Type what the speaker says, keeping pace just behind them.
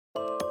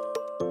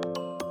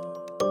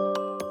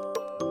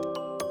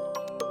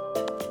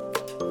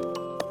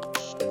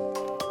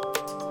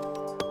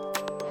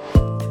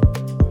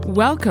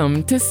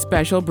Welcome to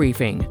Special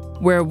Briefing,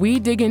 where we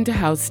dig into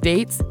how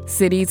states,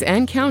 cities,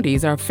 and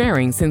counties are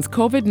faring since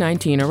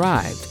COVID-19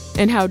 arrived,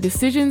 and how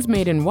decisions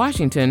made in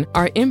Washington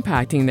are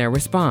impacting their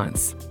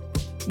response.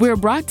 We're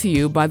brought to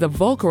you by the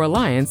Volcker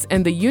Alliance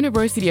and the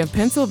University of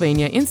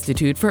Pennsylvania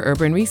Institute for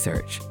Urban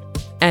Research.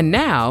 And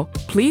now,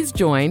 please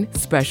join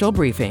Special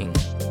Briefing.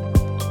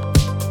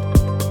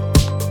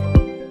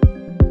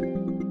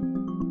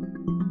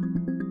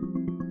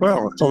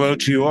 Well, hello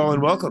to you all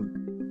and welcome.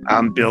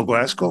 I'm Bill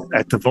Glaskell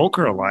at the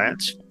Volcker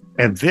Alliance,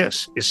 and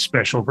this is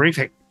Special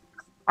Briefing.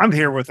 I'm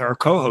here with our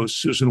co-host,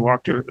 Susan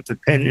Wachter at the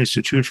Penn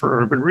Institute for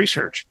Urban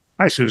Research.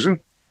 Hi, Susan.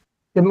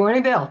 Good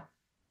morning, Bill.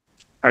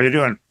 How are you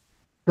doing?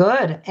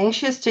 Good.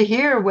 Anxious to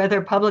hear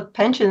whether public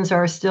pensions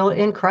are still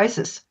in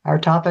crisis, our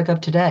topic of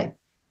today.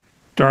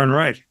 Darn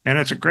right. And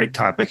it's a great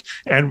topic.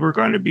 And we're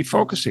going to be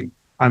focusing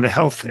on the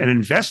health and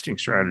investing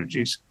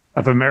strategies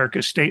of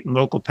America's state and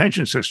local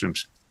pension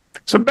systems.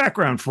 Some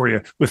background for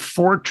you. With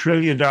 $4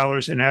 trillion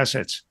in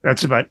assets,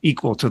 that's about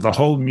equal to the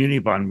whole muni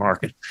bond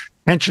market.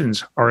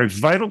 Pensions are a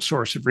vital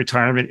source of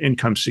retirement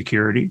income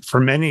security for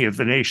many of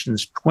the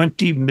nation's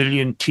 20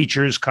 million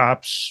teachers,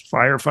 cops,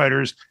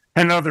 firefighters,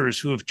 and others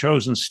who have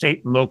chosen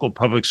state and local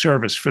public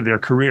service for their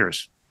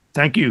careers.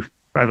 Thank you,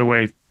 by the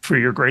way, for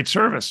your great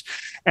service.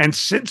 And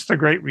since the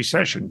Great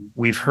Recession,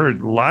 we've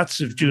heard lots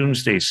of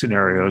doomsday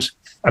scenarios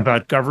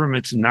about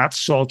governments not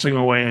salting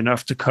away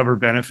enough to cover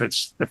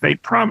benefits that they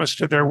promised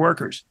to their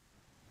workers.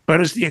 But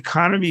as the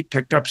economy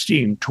picked up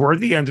steam toward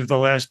the end of the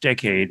last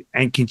decade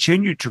and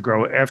continued to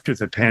grow after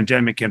the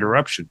pandemic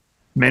interruption,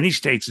 many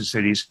states and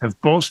cities have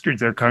bolstered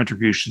their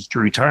contributions to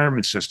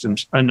retirement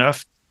systems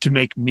enough to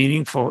make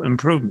meaningful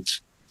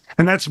improvements.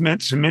 And that's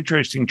meant some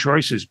interesting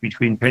choices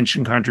between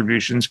pension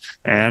contributions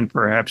and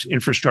perhaps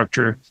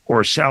infrastructure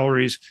or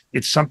salaries.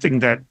 It's something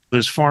that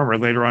Liz Farmer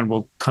later on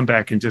will come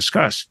back and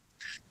discuss.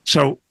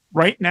 So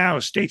right now,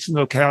 states and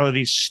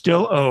localities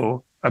still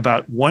owe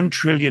about $1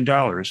 trillion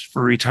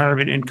for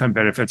retirement income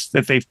benefits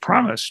that they've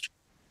promised,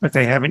 but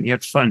they haven't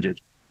yet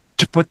funded.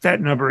 To put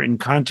that number in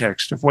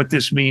context of what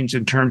this means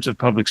in terms of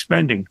public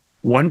spending,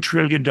 $1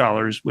 trillion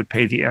would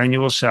pay the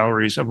annual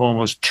salaries of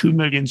almost 2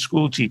 million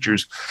school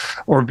teachers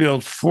or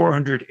build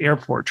 400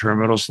 airport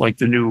terminals like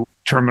the new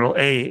Terminal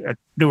A at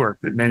Newark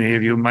that many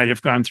of you might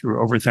have gone through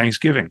over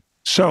Thanksgiving.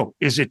 So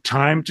is it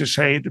time to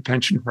say the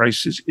pension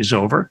crisis is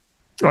over?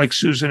 Like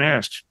Susan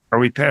asked, are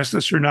we past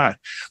this or not?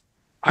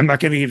 I'm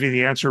not going to give you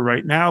the answer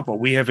right now, but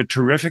we have a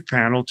terrific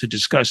panel to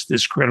discuss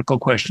this critical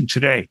question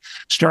today,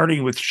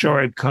 starting with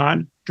Shoaib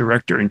Khan,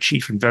 Director and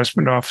Chief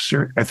Investment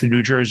Officer at the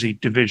New Jersey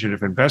Division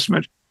of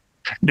Investment.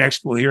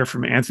 Next, we'll hear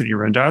from Anthony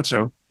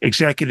Randazzo,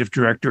 Executive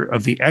Director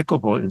of the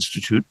Equitable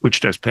Institute, which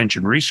does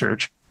pension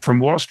research. From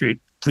Wall Street,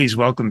 please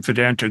welcome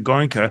Vedanta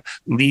Goenka,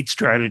 Lead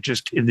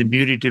Strategist in the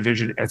Muni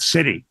Division at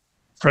Citi.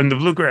 From the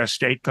Bluegrass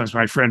State comes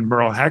my friend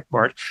Merle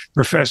Hackbart,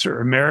 Professor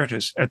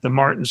Emeritus at the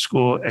Martin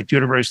School at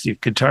University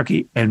of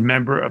Kentucky and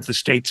member of the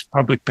state's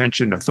Public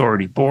Pension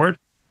Authority Board.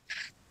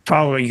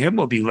 Following him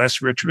will be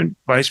Les Richmond,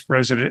 Vice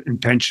President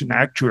and Pension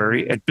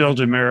Actuary at Build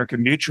America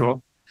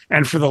Mutual.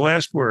 And for the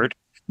last word,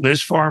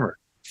 Liz Farmer,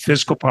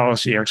 fiscal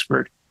policy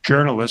expert,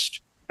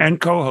 journalist, and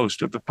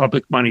co-host of the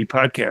Public Money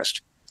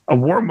Podcast. A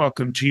warm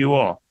welcome to you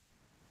all.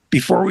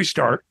 Before we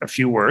start, a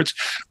few words.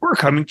 We're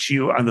coming to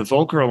you on the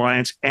Volcker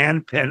Alliance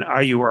and Penn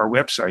IUR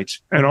websites,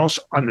 and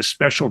also on the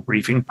Special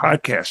Briefing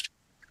podcast.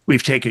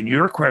 We've taken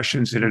your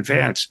questions in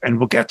advance, and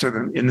we'll get to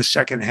them in the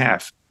second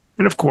half.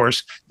 And of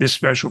course, this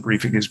special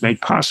briefing is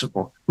made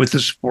possible with the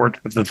support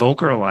of the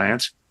Volcker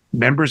Alliance,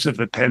 members of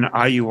the Penn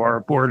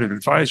IUR Board of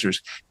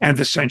Advisors, and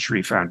the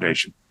Century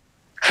Foundation.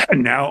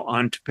 And now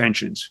on to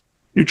pensions.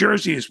 New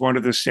Jersey is one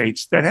of the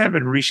states that have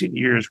in recent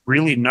years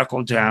really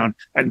knuckled down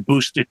and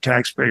boosted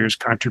taxpayers'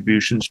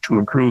 contributions to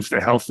improve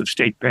the health of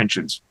state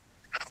pensions.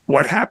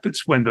 What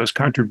happens when those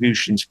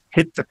contributions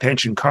hit the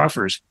pension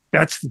coffers?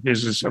 That's the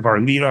business of our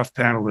leadoff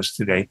panelist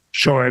today,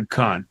 Shoaib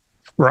Khan.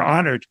 We're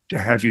honored to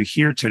have you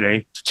here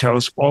today to tell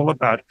us all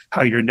about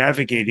how you're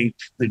navigating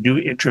the new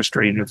interest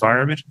rate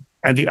environment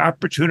and the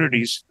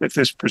opportunities that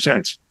this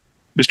presents.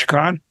 Mr.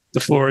 Khan,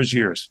 the floor is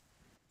yours.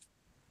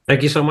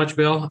 Thank you so much,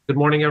 Bill. Good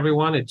morning,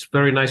 everyone. It's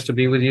very nice to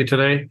be with you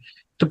today.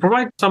 To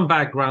provide some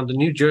background, the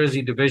New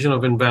Jersey Division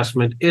of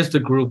Investment is the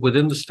group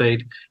within the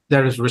state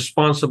that is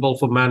responsible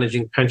for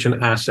managing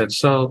pension assets.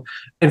 So,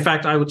 in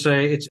fact, I would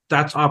say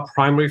that's our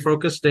primary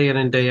focus day in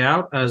and day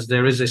out, as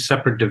there is a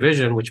separate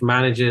division which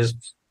manages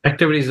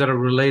activities that are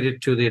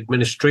related to the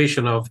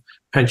administration of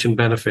pension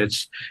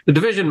benefits. The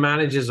division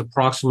manages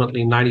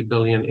approximately $90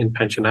 billion in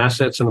pension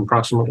assets and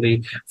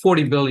approximately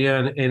 $40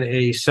 billion in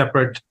a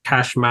separate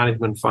cash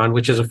management fund,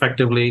 which is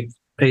effectively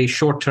a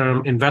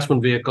short-term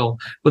investment vehicle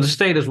for the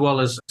state as well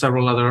as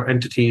several other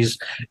entities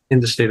in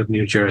the state of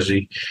New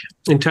Jersey.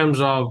 In terms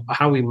of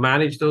how we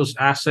manage those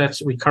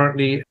assets, we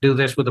currently do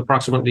this with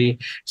approximately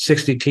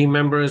 60 team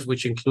members,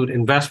 which include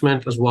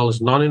investment as well as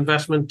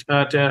non-investment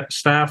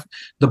staff.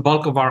 The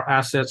bulk of our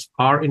assets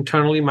are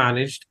internally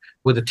managed,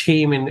 with a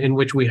team in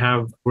which we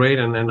have great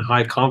and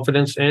high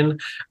confidence in.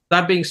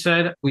 That being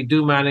said, we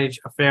do manage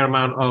a fair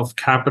amount of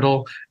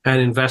capital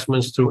and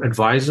investments through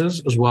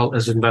advisors as well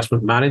as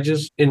investment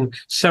managers in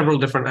several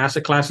different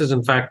asset classes.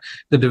 In fact,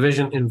 the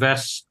division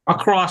invests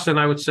across, and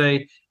I would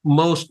say,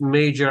 most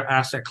major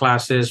asset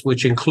classes,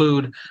 which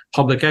include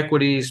public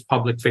equities,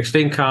 public fixed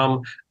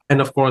income, and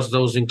of course,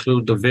 those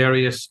include the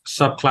various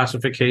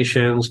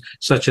subclassifications,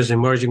 such as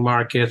emerging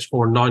markets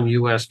or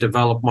non-US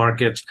developed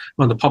markets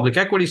on the public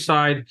equity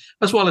side,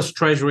 as well as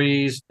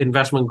treasuries,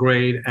 investment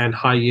grade, and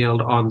high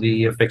yield on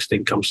the fixed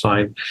income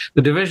side.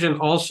 The division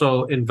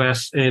also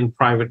invests in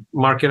private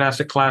market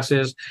asset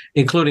classes,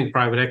 including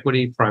private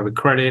equity, private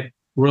credit,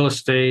 real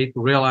estate,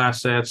 real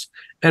assets,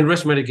 and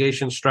risk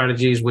mitigation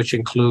strategies, which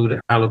include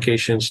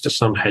allocations to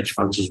some hedge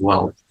funds as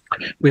well.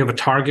 We have a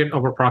target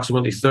of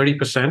approximately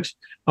 30%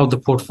 of the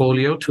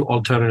portfolio to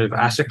alternative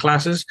asset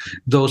classes.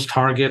 Those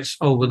targets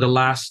over the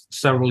last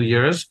several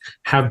years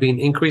have been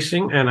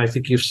increasing, and I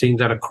think you've seen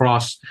that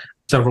across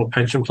several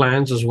pension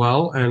plans as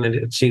well. And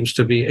it seems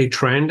to be a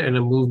trend and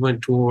a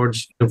movement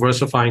towards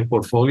diversifying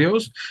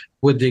portfolios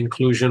with the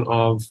inclusion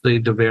of the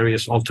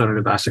various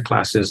alternative asset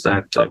classes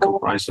that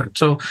comprise that.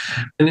 So,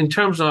 and in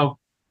terms of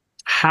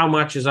how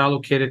much is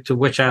allocated to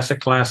which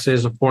asset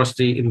classes, of course,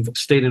 the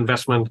State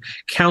Investment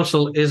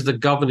Council is the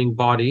governing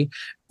body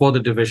for the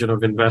Division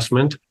of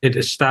Investment. It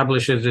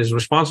is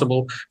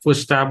responsible for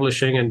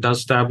establishing and does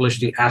establish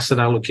the asset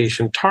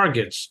allocation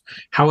targets.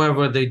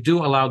 However, they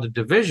do allow the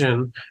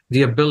division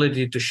the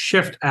ability to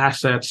shift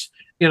assets,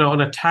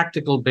 on a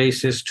tactical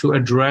basis to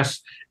address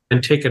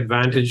and take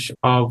advantage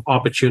of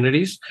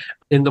opportunities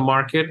in the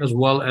market, as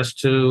well as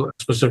to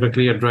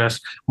specifically address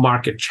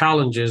market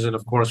challenges. And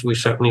of course, we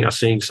certainly are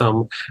seeing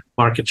some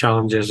market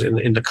challenges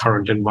in the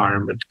current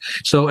environment.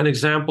 So an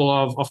example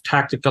of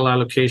tactical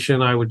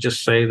allocation, I would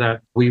just say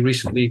that we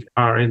recently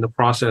are in the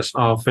process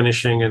of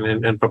finishing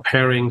and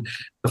preparing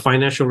the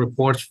financial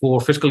reports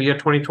for fiscal year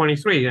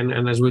 2023.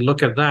 And as we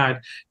look at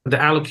that,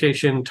 the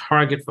allocation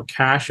target for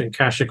cash and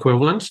cash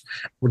equivalents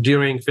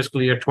during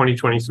fiscal year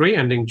 2023,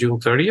 ending June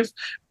 30th,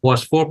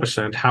 was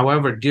 4%.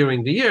 However,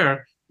 during the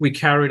year, we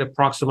carried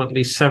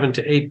approximately 7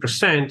 to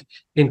 8%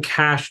 in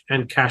cash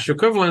and cash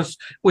equivalents,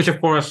 which,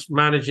 of course,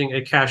 managing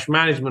a cash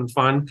management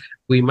fund,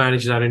 we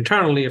manage that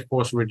internally, of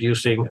course,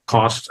 reducing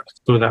costs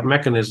through that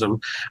mechanism.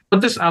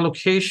 But this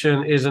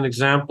allocation is an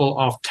example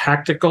of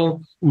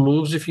tactical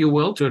moves, if you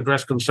will, to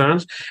address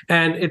concerns.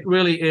 And it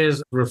really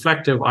is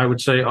reflective, I would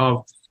say,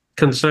 of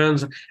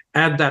concerns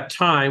at that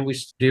time,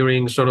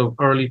 during sort of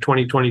early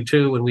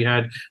 2022, when we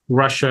had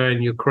Russia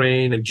and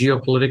Ukraine and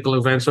geopolitical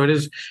events. So it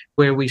is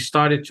where we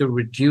started to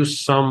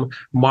reduce some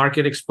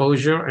market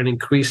exposure and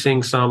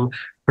increasing some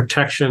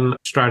protection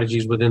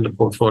strategies within the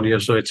portfolio.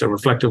 So it's a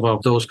reflective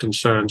of those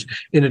concerns.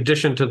 In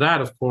addition to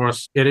that, of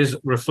course, it is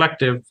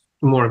reflective,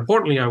 more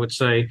importantly, I would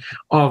say,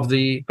 of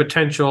the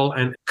potential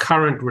and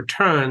current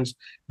returns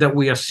that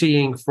we are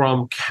seeing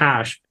from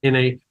cash in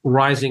a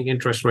rising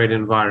interest rate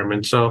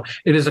environment. So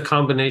it is a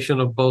combination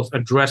of both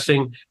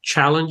addressing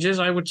challenges,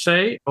 I would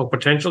say, or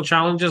potential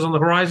challenges on the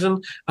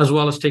horizon, as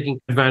well as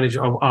taking advantage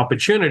of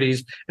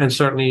opportunities. And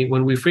certainly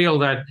when we feel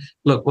that,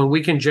 look, when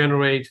we can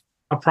generate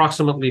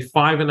approximately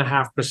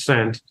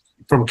 5.5%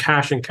 from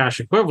cash and cash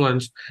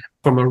equivalents,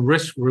 from a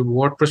risk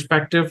reward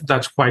perspective,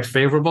 that's quite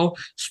favorable,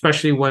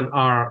 especially when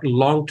our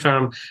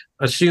long-term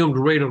assumed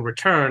rate of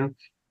return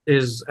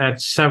is at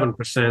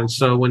 7%.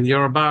 So when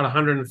you're about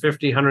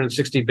 150,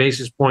 160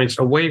 basis points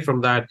away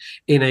from that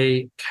in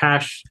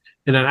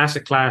an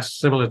asset class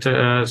similar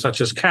to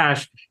such as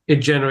cash, it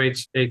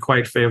generates a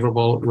quite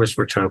favorable risk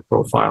return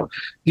profile.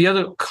 The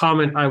other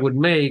comment I would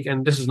make,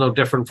 and this is no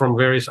different from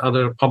various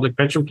other public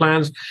pension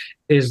plans,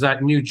 is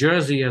that New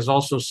Jersey has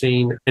also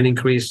seen an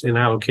increase in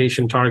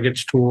allocation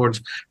targets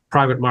towards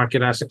private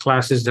market asset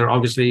classes. There are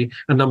obviously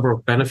a number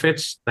of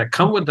benefits that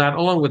come with that,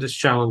 along with its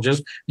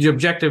challenges. The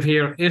objective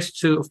here is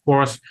to, of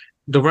course,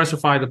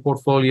 diversify the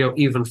portfolio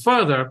even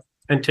further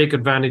and take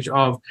advantage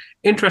of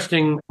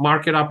interesting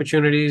market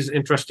opportunities,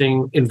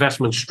 interesting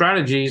investment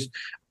strategies,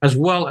 as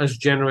well as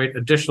generate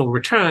additional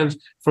returns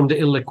from the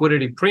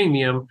illiquidity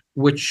premium,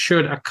 which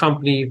should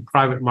accompany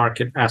private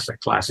market asset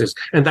classes.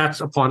 And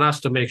that's upon us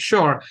to make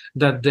sure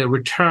that the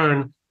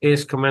return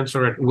is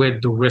commensurate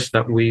with the risk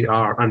that we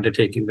are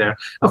undertaking there.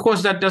 Of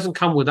course, that doesn't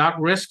come without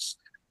risks.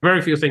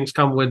 Very few things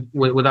come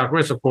without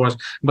risk, of course,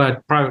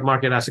 but private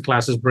market asset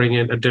classes bring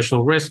in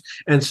additional risk.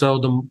 And so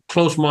the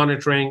close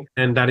monitoring,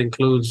 and that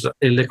includes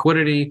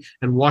illiquidity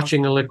and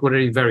watching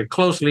illiquidity very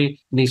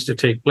closely, needs to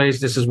take place.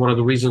 This is one of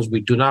the reasons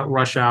we do not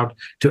rush out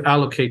to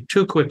allocate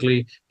too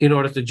quickly in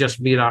order to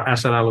just meet our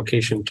asset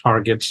allocation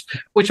targets,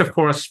 which, of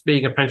course,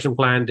 being a pension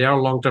plan, they are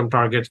long-term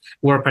targets.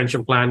 We're a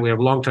pension plan. We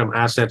have long-term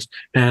assets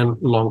and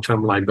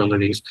long-term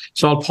liabilities.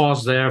 So I'll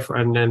pause there,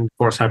 and then, of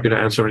course, happy to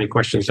answer any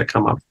questions that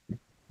come up.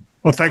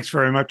 Well, thanks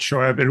very much,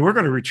 Shoaib. And we're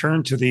going to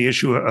return to the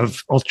issue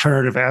of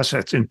alternative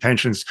assets in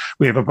pensions.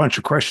 We have a bunch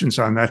of questions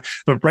on that.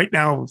 But right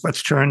now,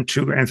 let's turn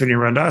to Anthony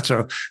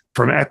Randazzo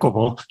from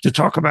Equitable to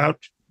talk about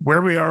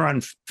where we are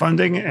on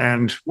funding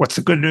and what's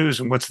the good news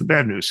and what's the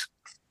bad news.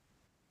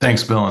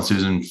 Thanks, Bill and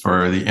Susan,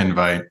 for the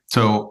invite.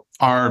 So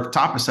our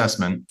top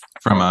assessment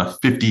from a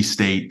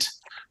 50-state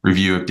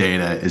review of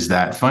data is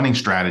that funding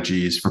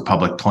strategies for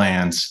public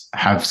plans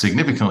have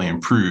significantly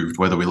improved,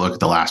 whether we look at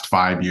the last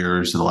 5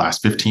 years or the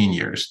last 15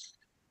 years.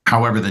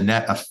 However, the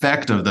net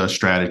effect of those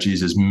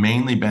strategies has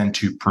mainly been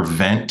to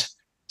prevent,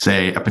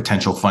 say, a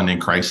potential funding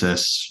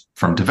crisis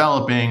from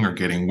developing or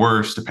getting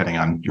worse, depending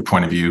on your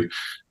point of view.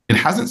 It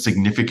hasn't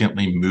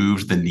significantly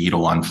moved the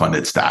needle on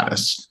funded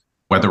status,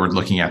 whether we're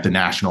looking at the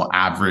national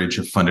average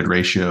of funded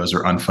ratios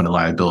or unfunded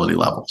liability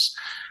levels.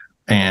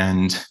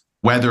 And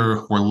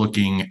whether we're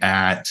looking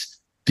at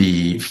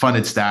the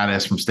funded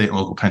status from state and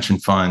local pension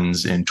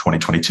funds in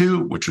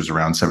 2022, which was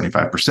around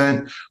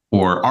 75%,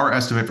 or our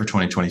estimate for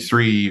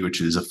 2023,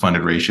 which is a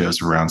funded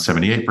ratios of around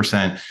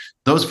 78%,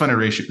 those funded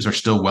ratios are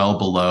still well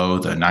below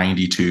the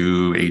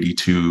 92,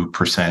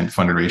 82%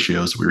 funded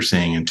ratios we were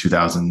seeing in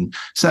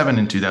 2007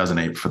 and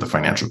 2008 for the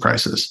financial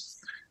crisis.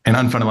 And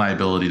unfunded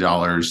liability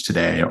dollars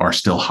today are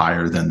still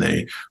higher than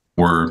they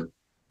were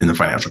in the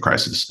financial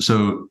crisis.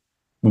 So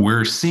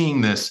we're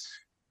seeing this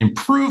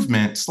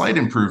improvement, slight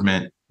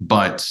improvement,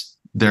 but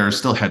there are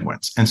still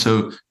headwinds. And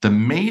so the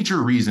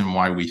major reason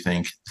why we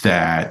think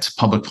that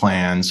public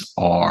plans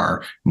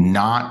are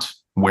not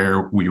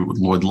where we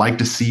would like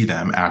to see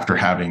them after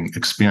having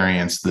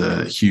experienced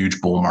the huge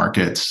bull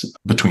markets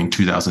between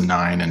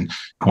 2009 and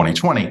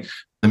 2020,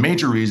 the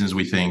major reasons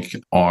we think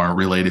are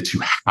related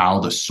to how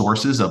the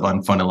sources of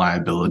unfunded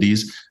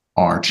liabilities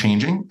are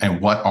changing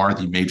and what are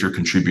the major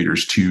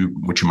contributors to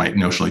what you might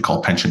notionally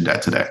call pension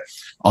debt today.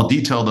 I'll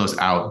detail those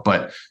out,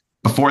 but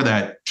before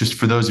that, just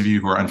for those of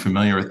you who are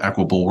unfamiliar with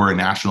Equitable, we're a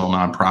national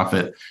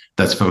nonprofit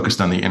that's focused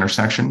on the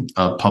intersection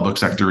of public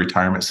sector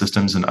retirement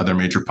systems and other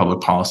major public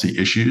policy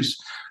issues.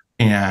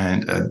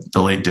 And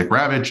the late Dick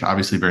Ravitch,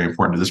 obviously very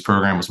important to this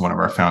program, was one of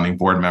our founding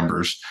board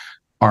members.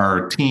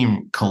 Our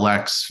team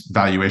collects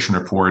valuation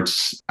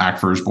reports,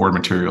 ACFR's board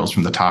materials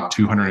from the top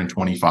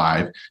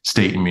 225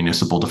 state and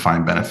municipal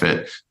defined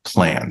benefit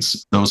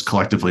plans. Those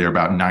collectively are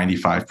about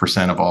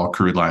 95% of all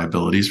accrued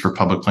liabilities for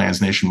public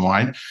plans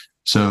nationwide.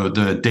 So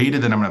the data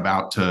that I'm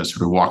about to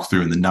sort of walk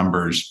through in the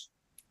numbers,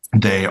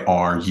 they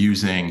are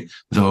using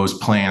those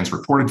plans'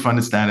 reported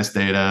funded status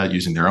data,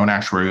 using their own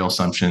actuarial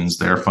assumptions,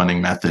 their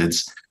funding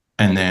methods.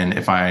 And then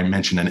if I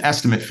mention an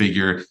estimate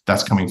figure,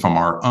 that's coming from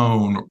our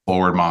own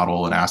forward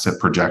model and asset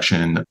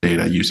projection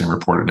data using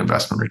reported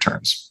investment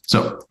returns.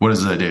 So what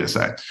does the data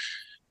say?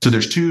 So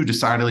there's two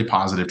decidedly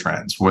positive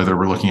trends, whether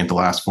we're looking at the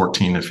last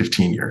 14 to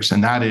 15 years.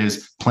 And that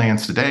is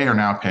plans today are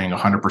now paying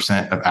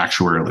 100% of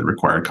actuarially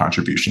required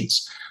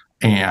contributions.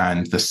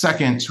 And the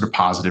second sort of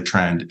positive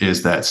trend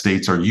is that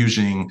states are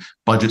using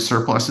budget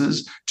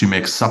surpluses to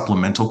make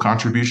supplemental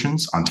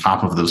contributions on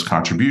top of those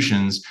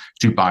contributions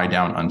to buy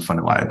down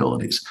unfunded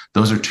liabilities.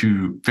 Those are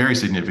two very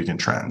significant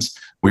trends.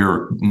 We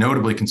were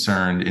notably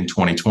concerned in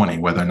 2020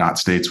 whether or not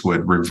states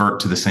would revert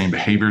to the same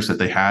behaviors that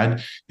they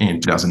had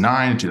in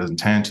 2009,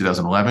 2010,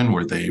 2011,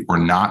 where they were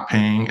not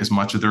paying as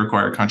much of the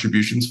required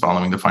contributions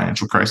following the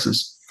financial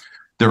crisis.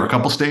 There were a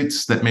couple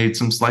states that made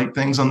some slight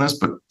things on this,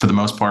 but for the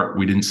most part,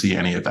 we didn't see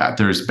any of that.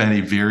 There's been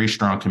a very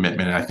strong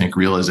commitment and I think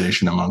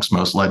realization amongst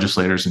most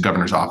legislators and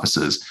governor's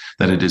offices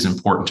that it is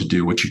important to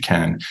do what you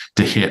can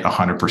to hit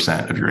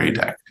 100% of your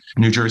ADEC.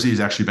 New Jersey has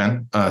actually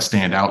been a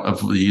standout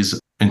of these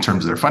in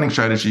terms of their funding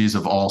strategies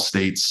of all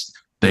states.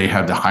 They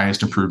have the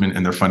highest improvement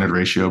in their funded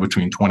ratio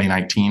between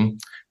 2019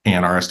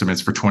 and our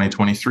estimates for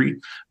 2023.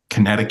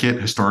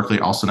 Connecticut, historically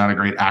also not a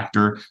great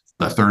actor,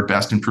 the third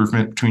best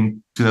improvement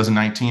between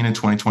 2019 and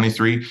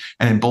 2023.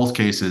 And in both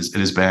cases, it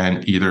has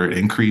been either an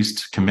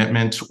increased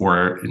commitment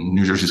or in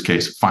New Jersey's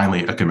case,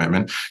 finally a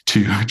commitment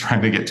to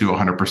trying to get to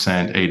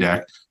 100%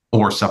 ADEC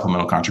or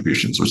supplemental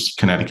contributions, which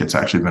Connecticut's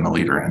actually been a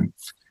leader in.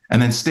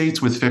 And then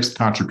states with fixed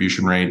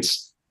contribution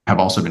rates have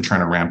also been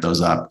trying to ramp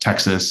those up.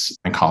 Texas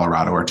and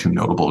Colorado are two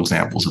notable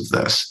examples of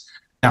this.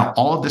 Now,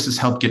 all of this has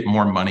helped get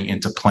more money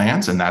into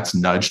plans, and that's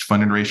nudged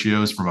funded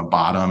ratios from a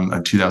bottom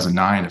of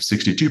 2009 of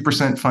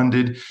 62%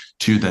 funded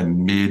to the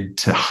mid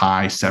to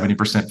high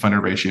 70%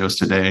 funded ratios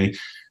today.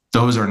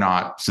 Those are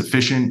not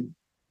sufficient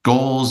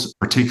goals,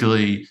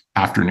 particularly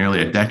after nearly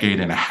a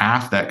decade and a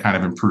half. That kind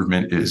of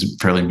improvement is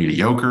fairly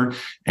mediocre,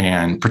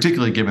 and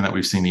particularly given that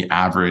we've seen the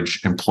average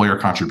employer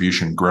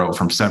contribution grow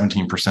from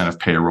 17% of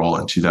payroll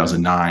in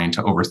 2009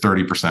 to over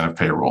 30% of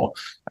payroll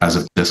as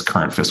of this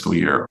current fiscal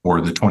year or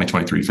the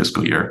 2023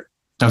 fiscal year.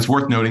 Now, it's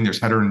worth noting there's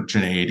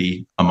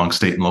heterogeneity among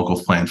state and local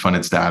plan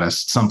funded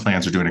status. Some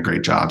plans are doing a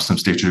great job. Some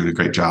states are doing a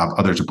great job.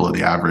 Others are below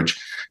the average.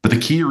 But the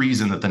key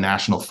reason that the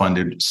national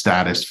funded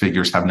status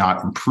figures have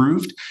not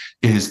improved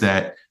is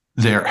that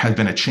there has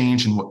been a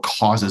change in what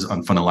causes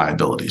unfunded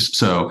liabilities.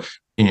 So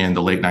in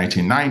the late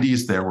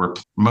 1990s,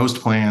 most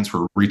plans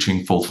were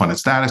reaching full funded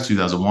status.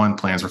 2001,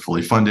 plans were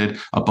fully funded.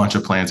 A bunch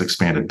of plans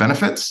expanded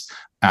benefits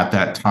at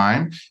that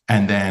time.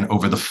 And then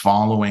over the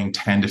following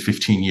 10 to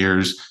 15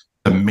 years,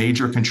 the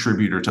major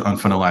contributor to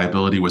unfunded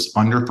liability was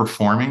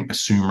underperforming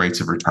assumed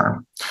rates of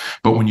return.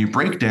 But when you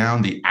break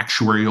down the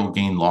actuarial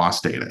gain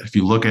loss data, if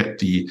you look at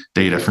the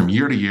data from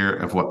year to year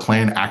of what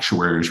plan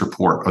actuaries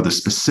report are the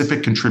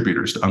specific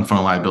contributors to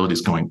unfunded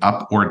liabilities going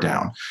up or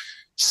down,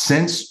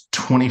 since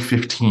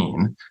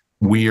 2015,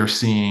 we are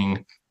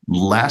seeing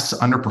less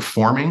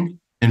underperforming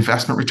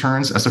investment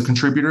returns as a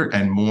contributor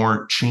and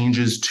more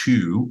changes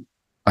to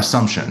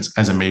assumptions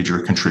as a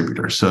major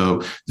contributor.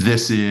 So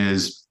this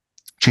is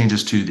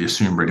changes to the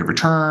assumed rate of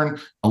return.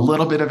 A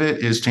little bit of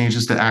it is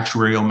changes to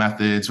actuarial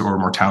methods or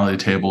mortality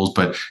tables,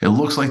 but it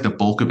looks like the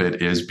bulk of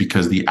it is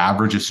because the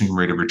average assumed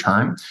rate of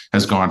return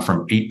has gone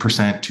from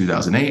 8%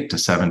 2008 to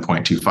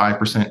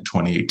 7.25% in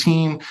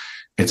 2018.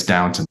 It's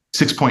down to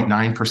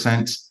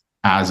 6.9%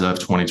 as of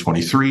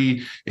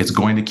 2023. It's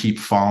going to keep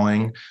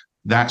falling.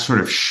 That sort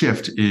of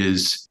shift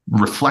is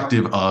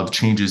reflective of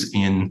changes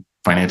in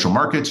financial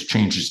markets,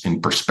 changes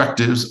in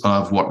perspectives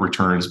of what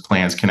returns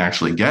plans can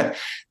actually get.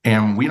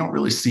 And we don't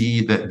really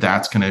see that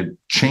that's going to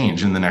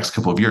change in the next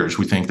couple of years.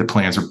 We think that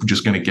plans are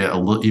just going to get a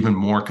little even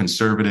more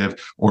conservative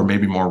or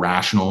maybe more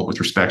rational with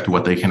respect to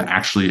what they can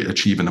actually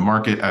achieve in the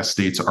market as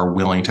states are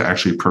willing to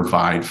actually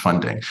provide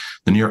funding.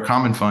 The New York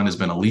Common Fund has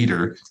been a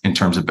leader in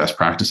terms of best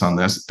practice on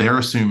this. They're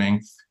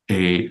assuming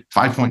a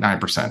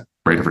 5.9%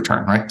 rate of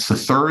return, right? It's the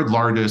third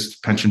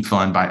largest pension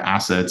fund by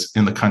assets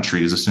in the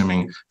country is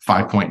assuming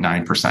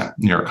 5.9%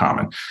 New York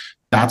Common.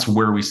 That's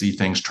where we see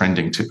things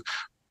trending to.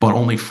 But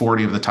only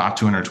 40 of the top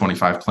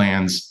 225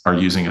 plans are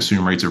using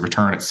assumed rates of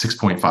return at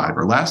 6.5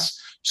 or less.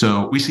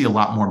 So we see a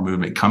lot more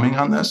movement coming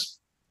on this.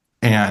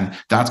 And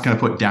that's going to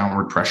put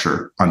downward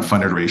pressure on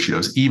funded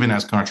ratios, even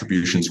as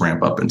contributions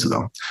ramp up into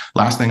them.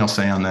 Last thing I'll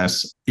say on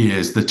this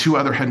is the two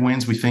other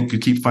headwinds we think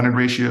could keep funded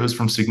ratios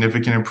from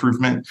significant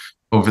improvement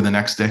over the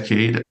next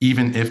decade,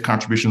 even if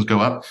contributions go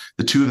up.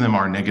 The two of them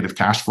are negative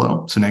cash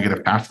flow. So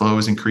negative cash flow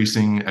is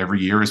increasing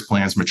every year as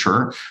plans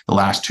mature. The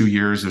last 2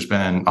 years, there's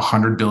been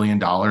 $100 billion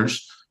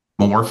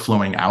more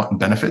flowing out in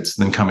benefits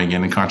than coming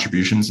in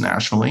contributions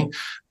nationally.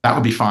 That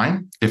would be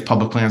fine if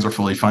public plans are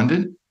fully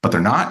funded, but they're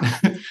not.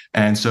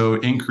 And so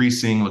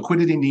increasing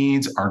liquidity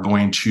needs are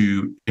going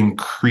to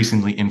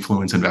increasingly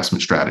influence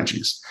investment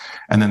strategies.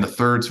 And then the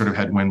third sort of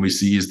headwind we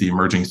see is the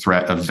emerging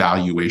threat of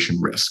valuation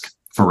risk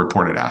for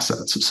reported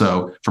assets.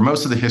 So for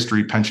most of the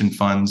history, pension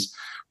funds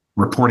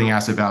reporting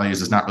asset values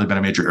has not really been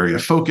a major area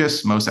of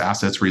focus. Most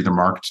assets were either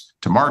marked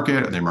to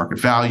market, or they market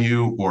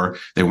value, or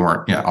they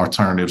weren't,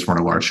 alternatives weren't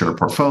a large share of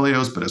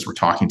portfolios. But as we're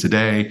talking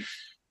today,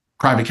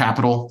 private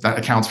capital, that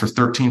accounts for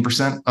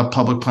 13% of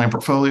public plan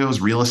portfolios.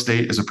 Real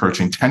estate is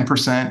approaching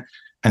 10%.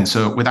 And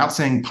so without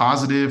saying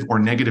positive or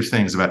negative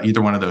things about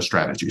either one of those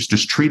strategies,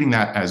 just treating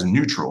that as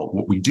neutral,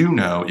 what we do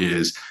know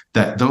is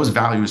that those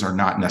values are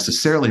not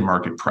necessarily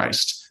market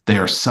priced. They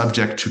are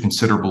subject to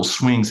considerable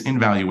swings in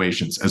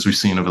valuations, as we've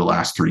seen over the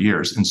last 3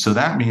 years. And so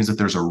that means that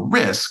there's a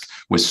risk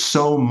with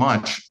so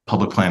much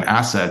public plan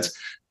assets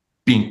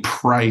being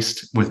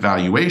priced with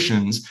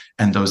valuations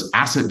and those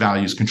asset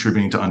values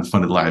contributing to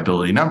unfunded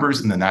liability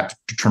numbers, and then that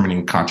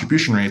determining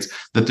contribution rates,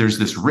 that there's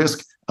this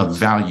risk of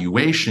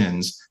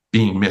valuations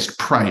being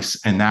mispriced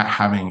and that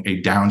having a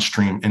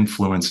downstream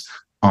influence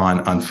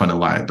on unfunded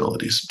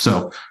liabilities.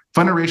 So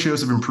funded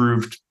ratios have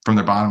improved from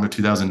the bottom of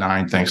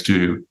 2009 thanks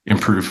to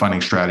improved funding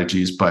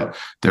strategies, but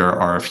there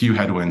are a few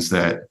headwinds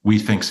that we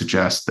think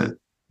suggest that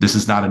this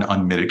is not an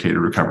unmitigated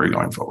recovery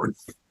going forward.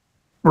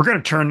 We're going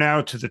to turn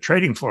now to the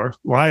trading floor,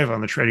 live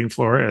on the trading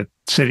floor at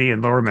Citi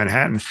in Lower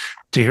Manhattan,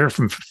 to hear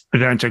from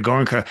Vedanta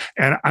Goenka.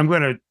 And I'm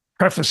going to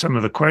preface some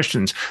of the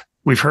questions.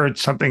 We've heard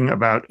something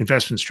about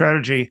investment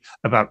strategy,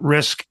 about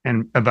risk,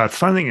 and about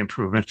funding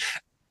improvement.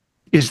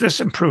 Is this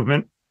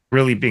improvement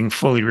really being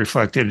fully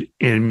reflected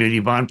in muni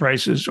bond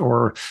prices?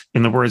 Or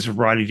in the words of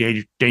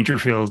Rodney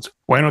Dangerfield,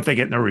 why don't they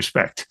get no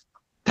respect?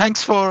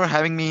 Thanks for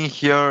having me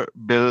here,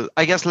 Bill.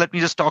 I guess let me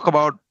just talk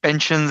about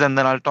pensions and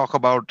then I'll talk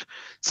about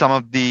some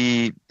of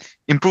the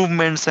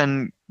improvements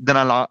and then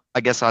I'll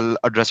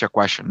address your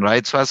question,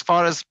 right? So as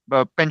far as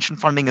pension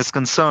funding is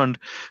concerned,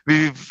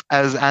 we've,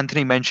 as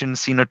Anthony mentioned,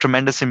 seen a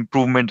tremendous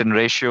improvement in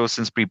ratios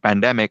since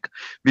pre-pandemic.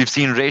 We've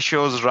seen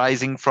ratios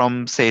rising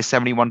from, say,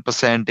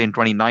 71% in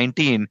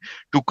 2019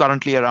 to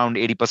currently around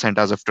 80%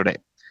 as of today.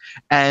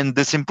 And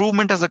this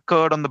improvement has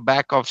occurred on the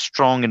back of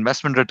strong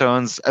investment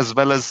returns, as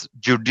well as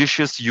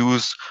judicious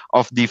use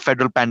of the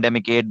federal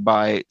pandemic aid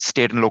by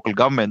state and local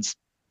governments.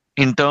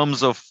 In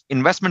terms of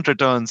investment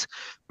returns,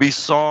 we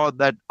saw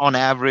that on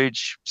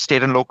average,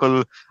 state and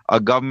local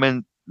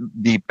government,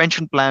 the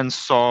pension plans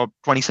saw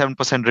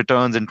 27%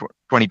 returns in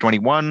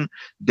 2021.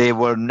 They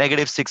were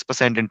negative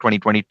 6% in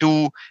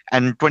 2022.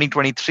 And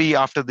 2023,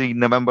 after the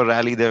November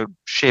rally, they're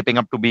shaping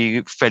up to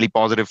be fairly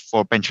positive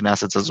for pension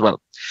assets as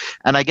well.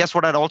 And I guess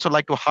what I'd also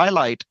like to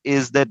highlight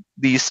is that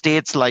the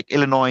states like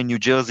Illinois, New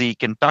Jersey,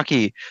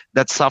 Kentucky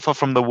that suffer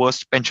from the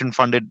worst pension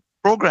funded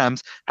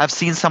programs have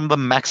seen some of the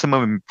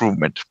maximum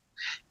improvement.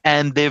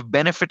 And they've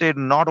benefited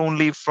not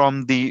only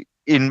from the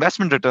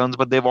investment returns,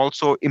 but they've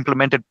also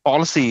implemented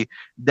policy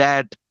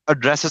that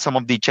addresses some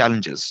of the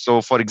challenges.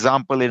 So, for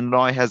example,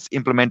 Illinois has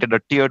implemented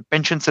a tiered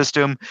pension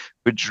system,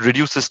 which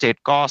reduces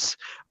state costs.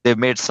 They've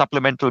made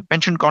supplemental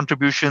pension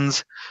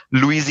contributions.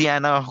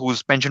 Louisiana,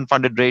 whose pension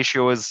funded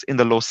ratio is in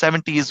the low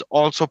 70s,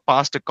 also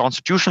passed a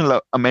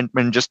constitutional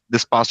amendment just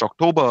this past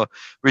October,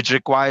 which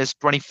requires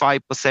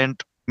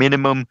 25%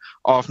 minimum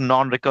of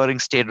non-recurring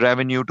state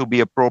revenue to be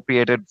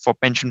appropriated for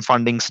pension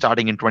funding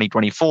starting in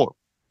 2024.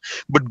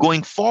 But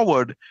going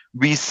forward,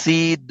 we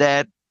see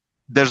that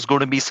there's going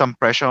to be some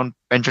pressure on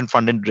pension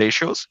funded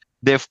ratios.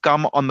 They've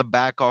come on the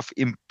back of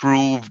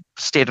improved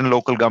state and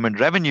local government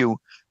revenue,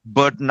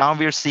 but now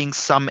we're seeing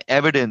some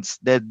evidence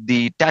that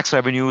the tax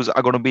revenues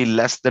are going to be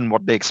less than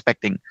what they're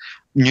expecting.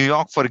 New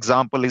York, for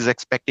example, is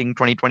expecting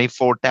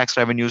 2024 tax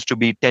revenues to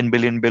be 10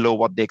 billion below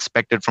what they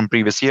expected from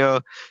previous year.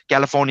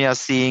 California is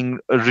seeing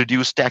a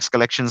reduced tax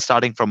collections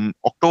starting from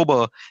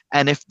October.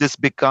 And if this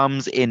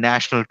becomes a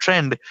national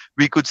trend,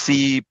 we could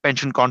see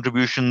pension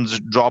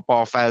contributions drop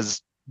off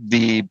as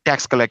the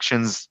tax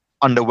collections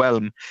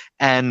underwhelm.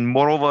 And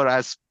moreover,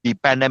 as the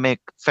pandemic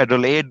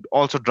federal aid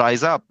also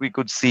dries up, we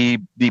could see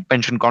the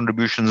pension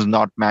contributions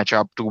not match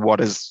up to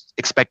what is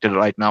expected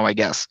right now, I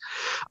guess.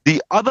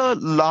 The other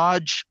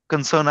large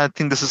concern, I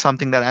think this is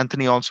something that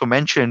Anthony also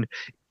mentioned,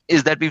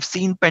 is that we've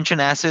seen pension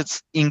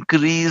assets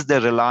increase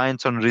their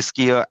reliance on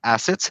riskier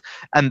assets,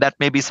 and that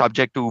may be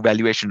subject to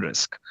valuation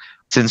risk.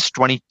 Since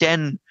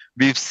 2010,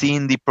 we've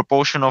seen the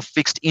proportion of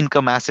fixed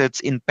income assets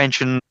in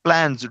pension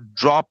plans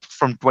drop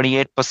from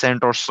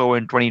 28% or so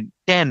in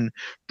 2010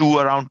 to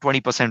around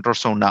 20% or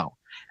so now.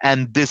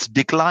 And this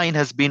decline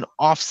has been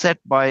offset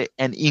by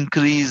an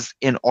increase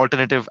in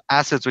alternative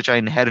assets, which are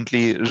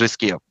inherently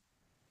riskier.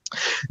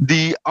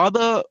 The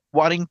other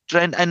worrying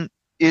trend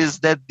is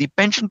that the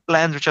pension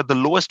plans, which are the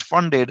lowest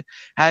funded,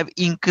 have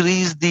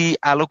increased the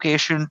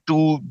allocation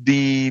to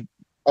the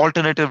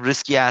alternative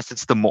risky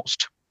assets the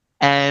most.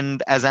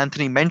 And as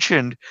Anthony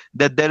mentioned,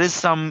 that there is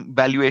some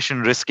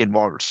valuation risk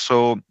involved.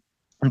 So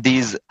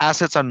these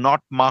assets are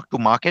not marked to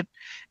market.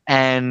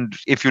 And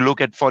if you look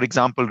at, for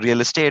example,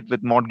 real estate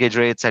with mortgage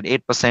rates at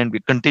 8%, we're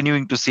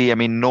continuing to see,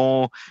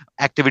 no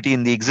activity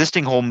in the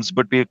existing homes,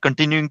 but we're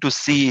continuing to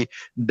see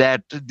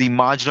that the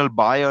marginal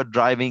buyer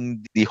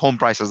driving the home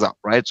prices up,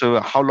 right? So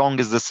how long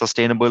is this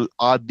sustainable?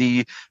 Are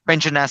the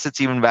pension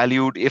assets even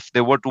valued? If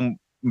they were to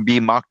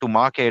be marked to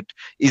market,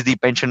 is the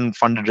pension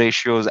funded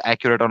ratios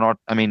accurate or not?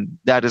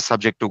 That is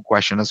subject to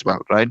question as well,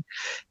 right?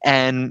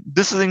 And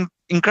this is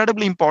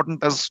incredibly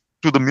important as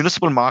to the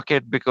municipal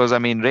market because,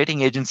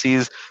 rating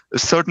agencies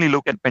certainly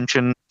look at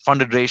pension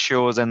funded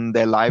ratios and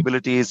their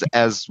liabilities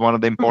as one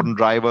of the important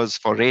drivers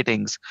for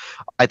ratings.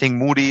 I think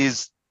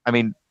Moody's,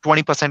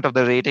 20% of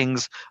the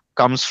ratings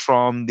comes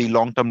from the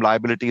long-term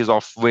liabilities,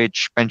 of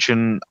which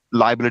pension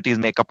liabilities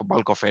make up a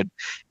bulk of it.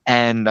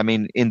 And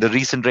in the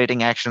recent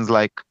rating actions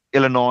like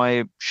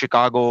Illinois,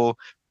 Chicago,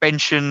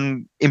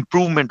 pension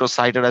improvement was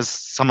cited as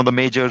some of the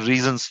major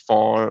reasons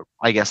for,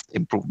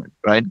 improvement,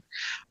 right?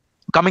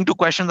 Coming to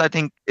questions, I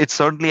think it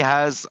certainly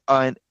has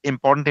an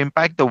important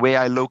impact. The way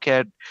I look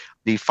at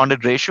the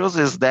funded ratios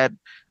is that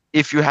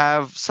if you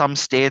have some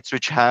states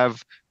which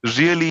have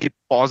really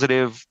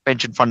positive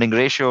pension funding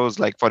ratios,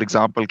 like, for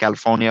example,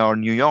 California or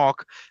New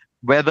York,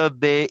 whether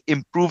they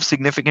improve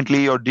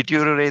significantly or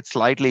deteriorate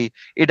slightly,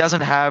 it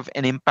doesn't have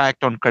an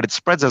impact on credit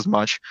spreads as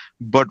much.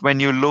 But when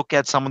you look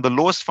at some of the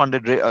lowest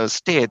funded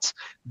states,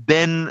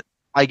 then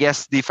I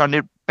guess the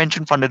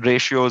pension funded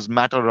ratios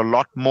matter a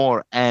lot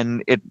more,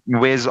 and it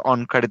weighs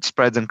on credit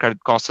spreads and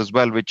credit costs as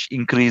well, which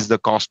increase the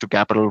cost to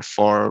capital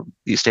for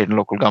the state and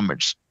local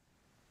governments.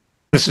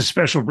 This is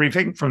Special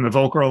Briefing from the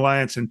Volcker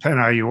Alliance and Penn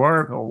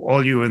IUR.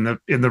 All you in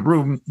the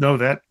room know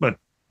that, but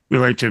we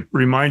like to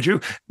remind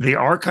you, the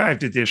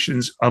archived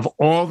editions of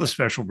all the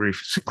special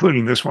briefings,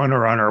 including this one,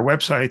 are on our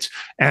websites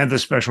and the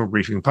Special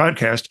Briefing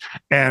podcast.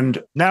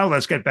 And now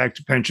let's get back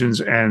to pensions.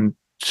 And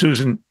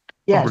Susan,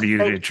 over to you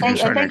to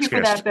introduce our next guest. Thank you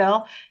for that,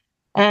 Bill.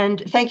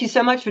 And thank you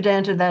so much,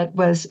 Vedanta. That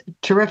was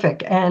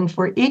terrific. And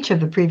for each of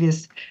the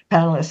previous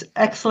panelists,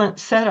 excellent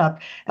setup.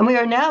 And we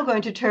are now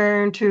going to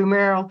turn to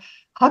Meryl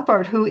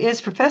Hochbart, who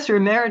is Professor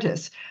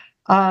Emeritus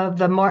of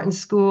the Martin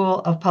School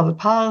of Public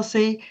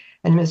Policy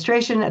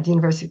Administration at the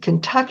University of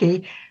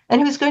Kentucky, and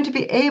who's going to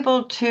be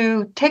able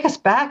to take us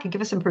back and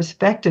give us some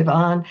perspective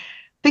on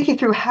thinking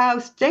through how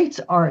states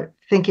are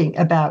thinking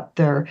about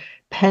their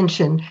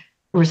pension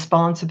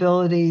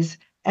responsibilities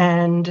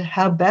and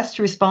how best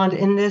to respond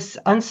in this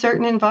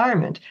uncertain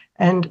environment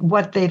and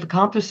what they've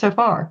accomplished so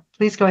far.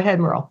 Please go ahead,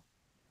 Merle.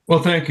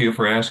 Well, thank you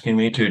for asking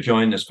me to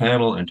join this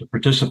panel and to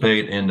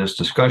participate in this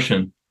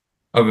discussion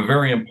of a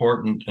very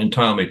important and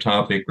timely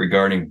topic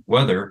regarding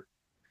whether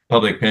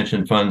public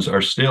pension funds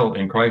are still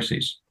in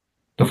crises.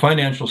 The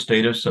financial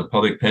status of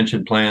public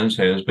pension plans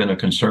has been a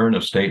concern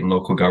of state and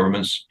local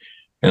governments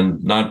and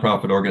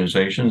nonprofit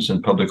organizations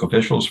and public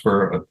officials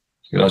for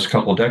the last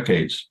couple of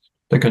decades.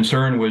 The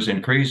concern was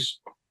increased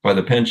by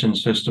the pension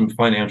system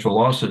financial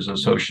losses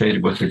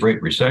associated with the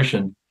Great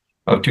Recession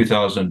of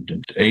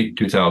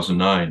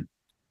 2008-2009.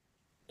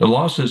 The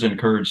losses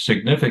incurred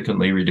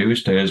significantly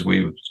reduced, as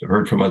we've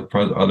heard from other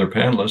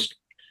panelists,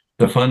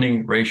 the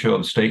funding ratio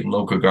of state and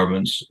local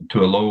governments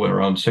to a low at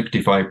around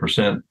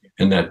 65%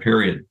 in that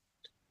period.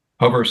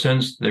 However,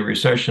 since the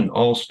recession,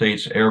 all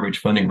states' average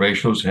funding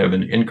ratios have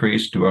been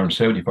increased to around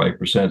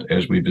 75%,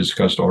 as we've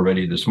discussed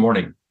already this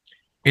morning.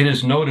 It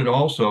is noted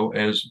also,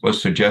 as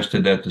was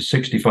suggested, that the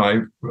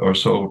 65 or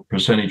so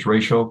percentage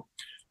ratio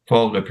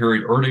followed a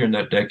period earlier in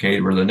that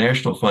decade where the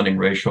national funding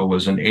ratio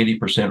was in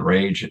 80%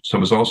 range. So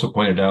it was also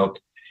pointed out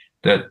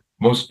that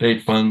most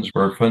state funds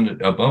were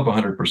funded above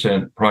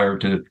 100% prior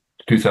to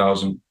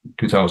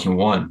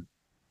 2001.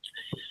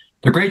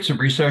 The Great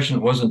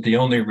Recession wasn't the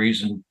only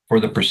reason for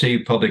the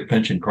perceived public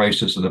pension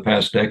crisis of the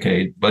past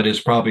decade, but is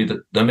probably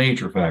the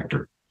major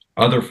factor.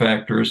 Other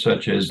factors,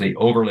 such as the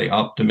overly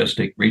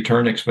optimistic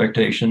return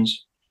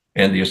expectations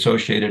and the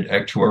associated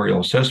actuarial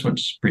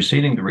assessments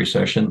preceding the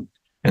recession,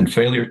 and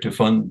failure to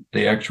fund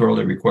the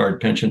actuarially required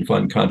pension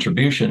fund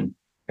contribution,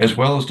 as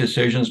well as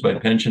decisions by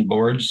pension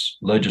boards,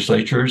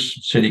 legislatures,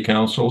 city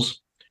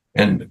councils,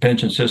 and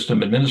pension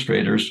system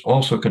administrators,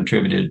 also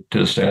contributed to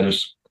the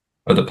status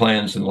of the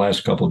plans in the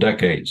last couple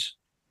decades.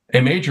 A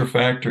major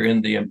factor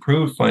in the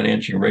improved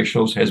financing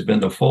ratios has been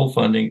the full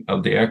funding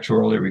of the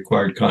actuarially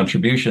required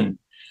contribution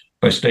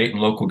by state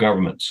and local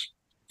governments.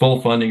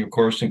 Full funding, of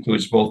course,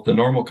 includes both the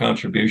normal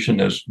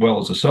contribution as well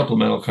as the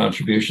supplemental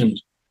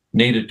contributions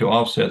needed to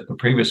offset the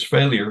previous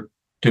failure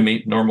to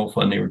meet normal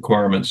funding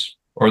requirements,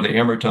 or the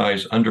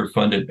amortized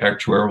underfunded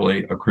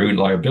actuarially accrued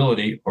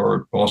liability,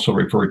 or also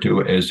referred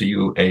to as the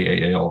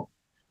UAAL.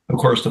 Of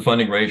course, the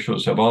funding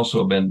ratios have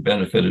also been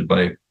benefited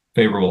by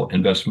favorable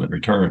investment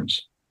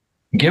returns.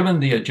 Given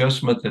the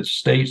adjustment that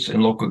states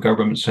and local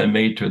governments have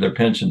made to their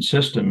pension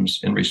systems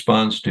in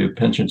response to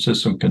pension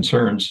system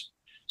concerns,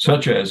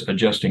 such as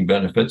adjusting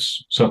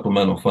benefits,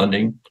 supplemental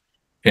funding,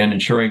 and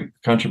ensuring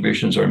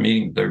contributions are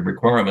meeting their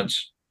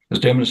requirements, has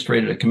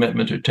demonstrated a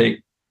commitment to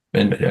take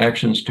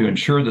actions to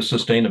ensure the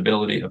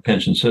sustainability of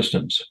pension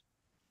systems.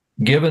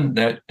 Given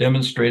that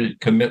demonstrated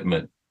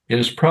commitment, it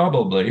is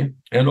probably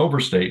an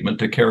overstatement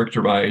to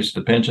characterize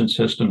the pension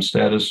system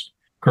status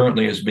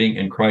currently as being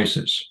in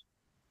crisis.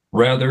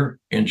 Rather,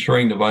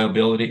 ensuring the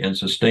viability and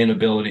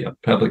sustainability of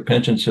public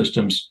pension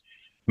systems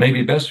may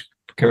be best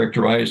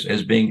characterized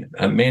as being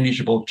a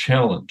manageable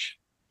challenge.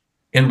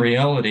 In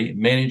reality,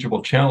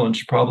 manageable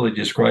challenge probably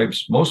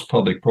describes most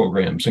public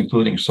programs,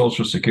 including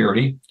Social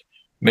Security,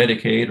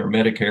 Medicaid or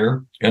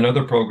Medicare, and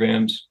other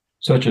programs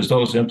such as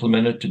those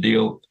implemented to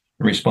deal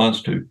in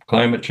response to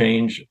climate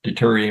change,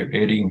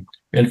 deteriorating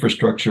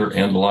infrastructure,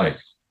 and the like.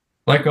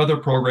 Like other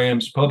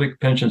programs, public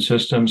pension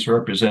systems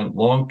represent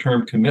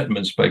long-term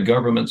commitments by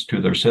governments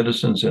to their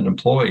citizens and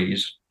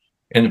employees,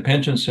 and the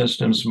pension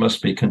systems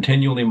must be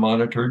continually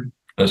monitored,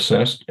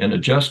 assessed, and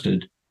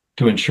adjusted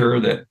to ensure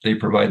that they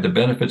provide the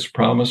benefits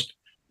promised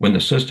when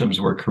the systems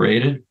were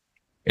created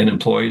and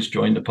employees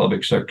joined the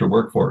public sector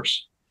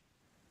workforce.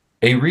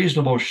 A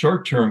reasonable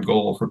short-term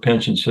goal for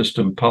pension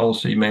system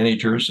policy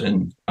managers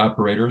and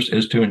operators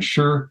is to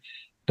ensure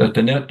that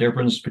the net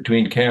difference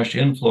between cash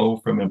inflow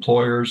from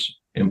employers,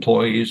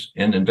 employees,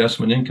 and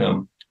investment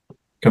income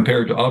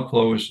compared to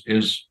outflows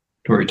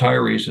to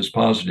retirees is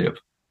positive.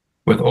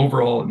 With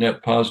overall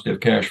net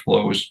positive cash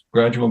flows,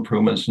 gradual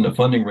improvements in the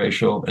funding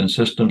ratio and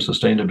system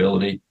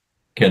sustainability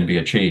can be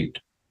achieved.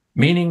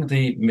 Meaning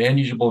the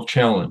manageable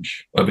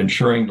challenge of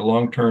ensuring the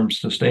long-term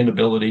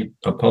sustainability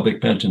of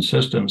public pension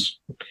systems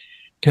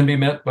can be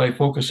met by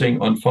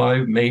focusing on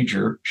 5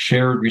 major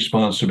shared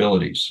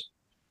responsibilities.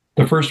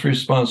 The first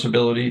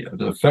responsibility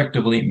is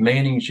effectively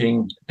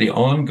managing the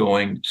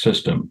ongoing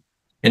system,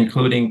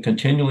 including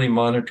continually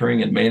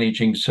monitoring and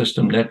managing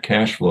system net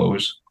cash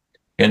flows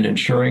and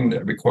ensuring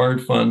that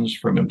required funds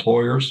from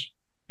employers,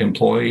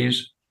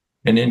 employees,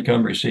 and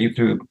income received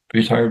through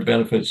retired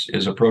benefits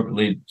is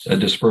appropriately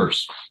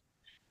dispersed.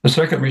 The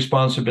second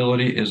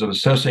responsibility is of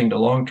assessing the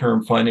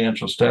long-term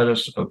financial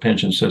status of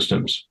pension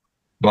systems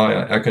via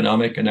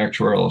economic and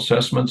actuarial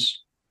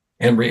assessments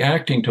and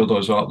reacting to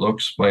those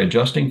outlooks by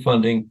adjusting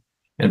funding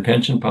and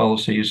pension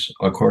policies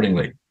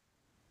accordingly.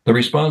 The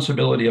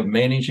responsibility of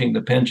managing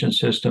the pension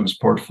system's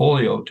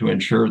portfolio to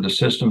ensure the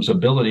system's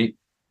ability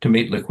to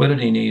meet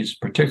liquidity needs,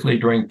 particularly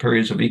during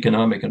periods of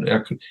economic and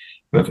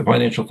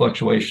financial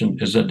fluctuation,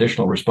 is an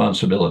additional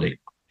responsibility.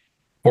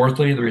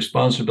 Fourthly, the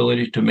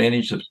responsibility to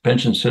manage the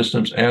pension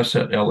system's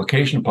asset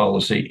allocation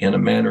policy in a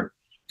manner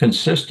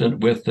consistent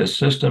with the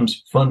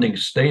system's funding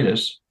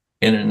status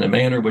and in a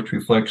manner which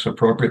reflects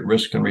appropriate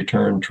risk and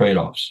return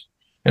trade-offs.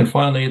 And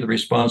finally, the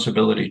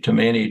responsibility to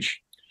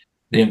manage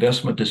the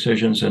investment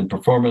decisions and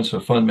performance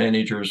of fund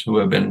managers who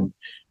have been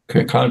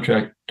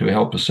contracted to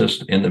help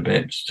assist in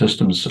the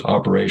system's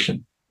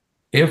operation.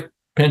 If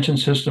pension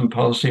system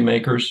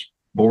policymakers,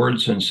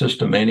 boards, and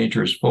system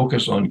managers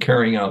focus on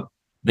carrying out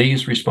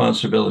these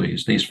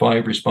responsibilities, these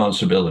 5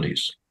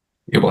 responsibilities,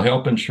 it will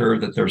help ensure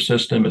that their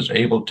system is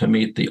able to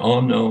meet the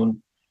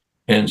unknown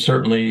and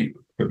certainly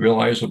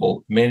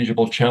realizable,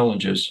 manageable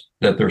challenges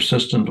that their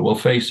system will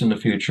face in the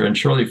future and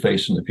surely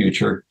face in the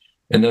future,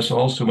 and thus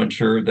also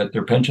ensure that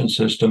their pension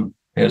system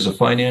has a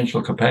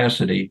financial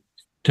capacity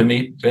to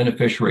meet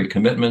beneficiary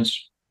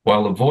commitments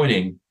while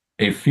avoiding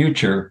a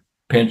future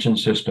pension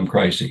system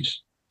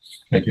crisis?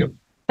 Thank you.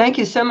 Thank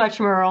you so much,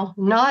 Merle.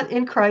 Not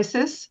in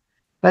crisis,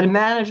 but a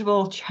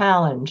manageable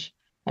challenge,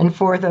 and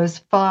for those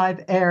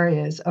 5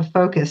 areas of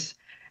focus.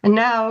 And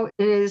now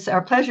it is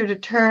our pleasure to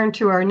turn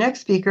to our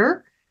next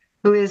speaker,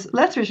 who is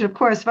Lethbridge, of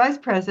course, Vice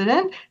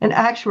President and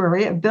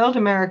Actuary at Build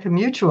America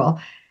Mutual.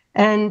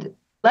 And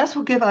Les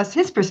will give us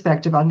his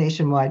perspective on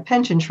nationwide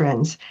pension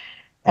trends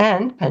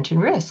and pension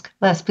risk.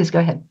 Les, please go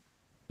ahead.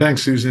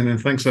 Thanks, Susan, and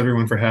thanks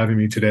everyone for having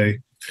me today.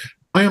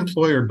 My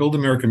employer, Build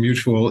America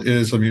Mutual,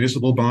 is a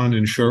municipal bond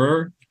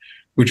insurer,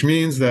 which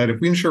means that if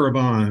we insure a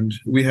bond,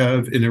 we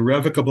have an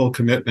irrevocable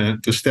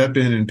commitment to step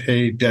in and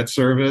pay debt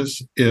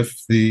service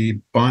if the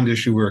bond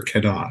issuer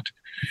cannot.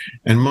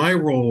 And my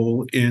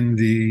role in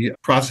the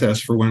process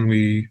for when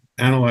we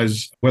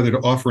analyze whether to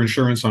offer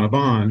insurance on a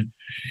bond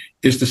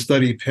is to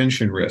study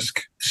pension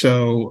risk.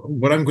 So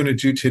what I'm going to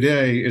do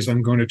today is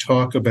I'm going to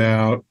talk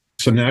about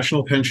some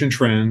national pension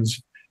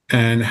trends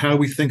and how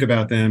we think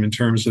about them in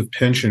terms of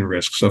pension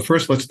risk. So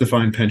first, let's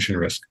define pension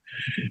risk.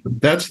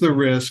 That's the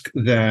risk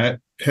that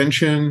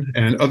pension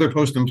and other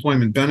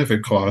post-employment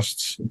benefit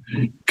costs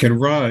can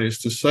rise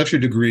to such a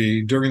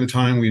degree during the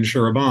time we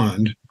insure a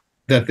bond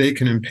that they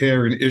can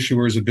impair an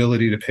issuer's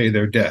ability to pay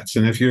their debts.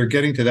 And if you're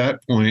getting to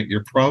that point,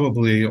 you're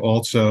probably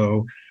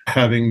also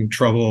having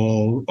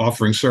trouble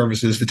offering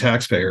services to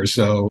taxpayers.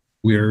 So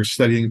we're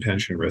studying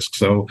pension risk.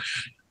 So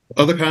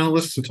other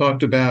panelists have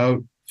talked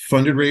about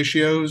funded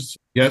ratios.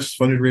 Yes,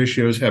 funded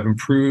ratios have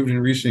improved in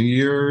recent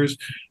years.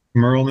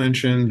 Merle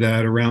mentioned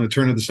that around the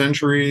turn of the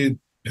century,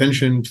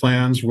 pension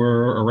plans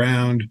were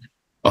around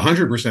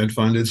 100%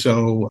 funded.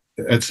 So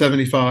at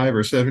 75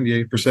 or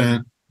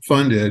 78%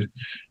 funded,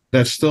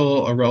 that's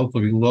still a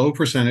relatively low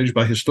percentage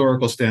by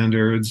historical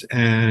standards.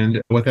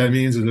 And what that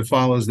means is it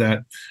follows that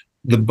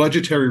the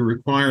budgetary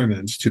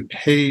requirements to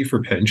pay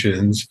for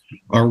pensions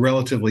are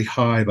relatively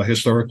high by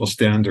historical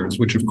standards,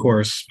 which of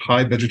course,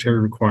 high budgetary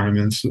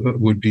requirements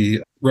would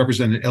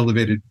represent an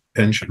elevated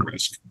pension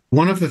risk.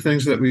 One of the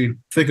things that we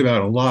think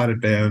about a lot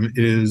at BAM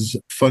is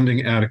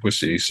funding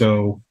adequacy.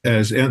 So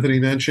as Anthony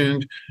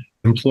mentioned,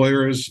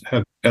 employers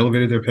have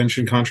elevated their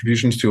pension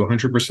contributions to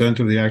 100%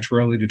 of the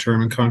actuarially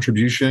determined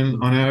contribution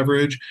on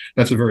average.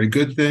 That's a very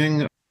good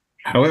thing.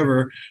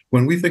 However,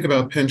 when we think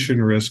about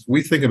pension risk,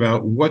 we think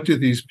about what do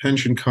these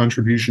pension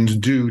contributions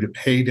do to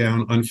pay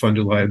down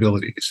unfunded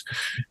liabilities.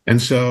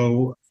 And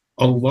so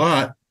a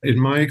lot, in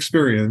my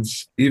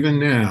experience,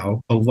 even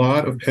now, a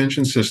lot of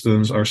pension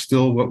systems are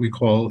still what we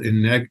call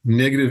in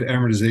negative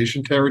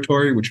amortization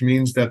territory, which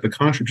means that the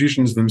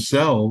contributions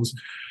themselves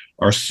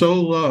are so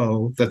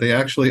low that they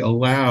actually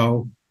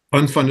allow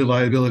unfunded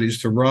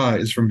liabilities to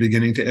rise from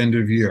beginning to end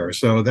of year.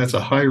 So that's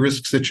a high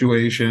risk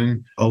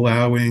situation,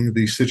 allowing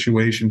the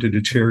situation to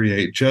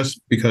deteriorate just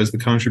because the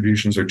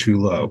contributions are too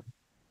low.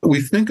 We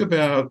think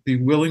about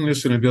the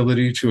willingness and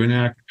ability to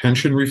enact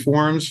pension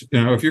reforms.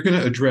 If you're going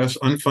to address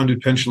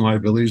unfunded pension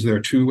liabilities, there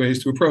are 2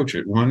 ways to approach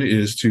it. One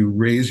is to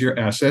raise your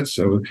assets,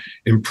 so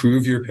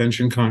improve your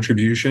pension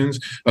contributions.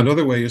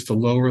 Another way is to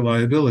lower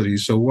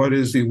liabilities. So what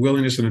is the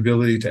willingness and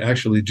ability to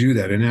actually do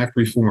that, enact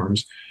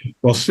reforms?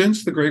 Well,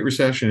 since the Great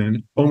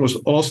Recession, almost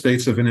all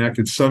states have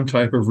enacted some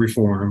type of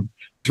reform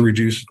to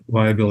reduce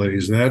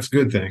liabilities. That's a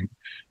good thing.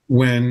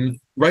 When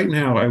right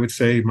now, I would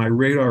say my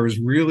radar is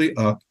really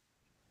up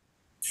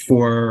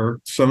for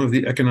some of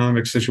the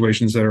economic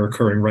situations that are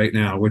occurring right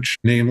now, which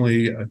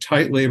namely a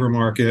tight labor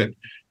market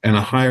and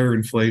a higher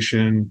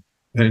inflation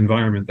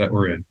environment that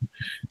we're in.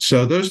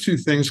 So those 2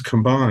 things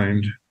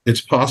combined,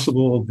 it's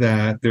possible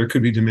that there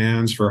could be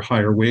demands for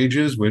higher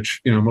wages, which,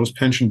 most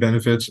pension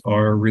benefits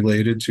are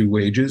related to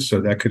wages.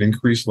 So that could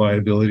increase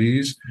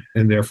liabilities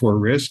and therefore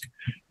risk.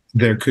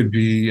 There could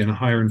be, in a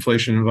higher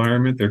inflation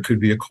environment, there could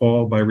be a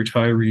call by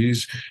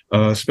retirees,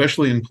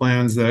 especially in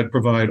plans that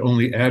provide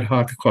only ad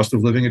hoc cost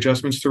of living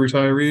adjustments to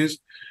retirees,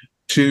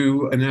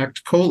 to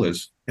enact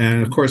COLAs.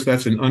 And of course,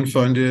 that's an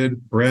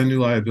unfunded, brand new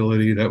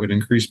liability that would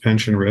increase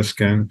pension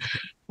risk. And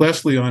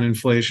lastly, on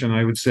inflation,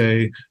 I would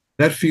say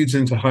that feeds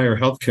into higher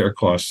healthcare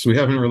costs. We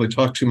haven't really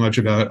talked too much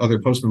about other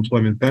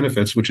post-employment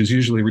benefits, which is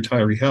usually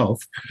retiree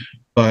health,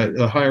 but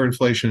a higher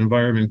inflation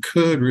environment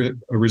could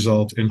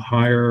result in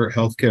higher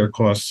healthcare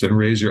costs and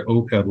raise your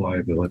OPEB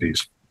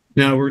liabilities.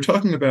 Now, we're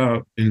talking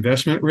about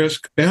investment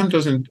risk. BAM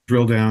doesn't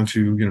drill down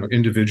to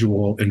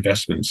individual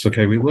investments.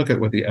 Okay, we look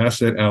at what the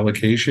asset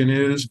allocation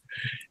is.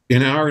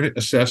 In our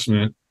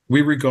assessment,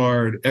 we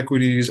regard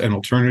equities and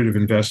alternative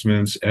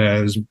investments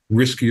as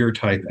riskier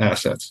type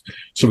assets.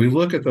 So we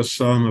look at the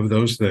sum of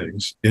those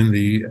things in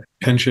the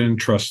pension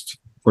trust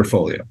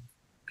portfolio.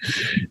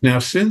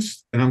 Now, and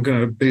I'm going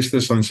to base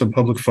this on some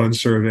public fund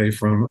survey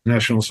from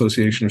National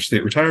Association of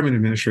State Retirement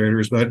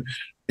Administrators, but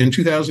in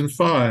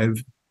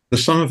 2005, the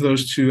sum of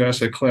those 2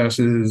 asset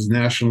classes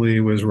nationally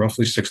was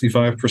roughly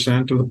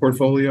 65% of the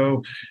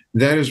portfolio.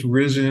 That has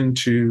risen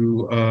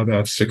to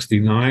about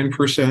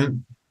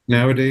 69%.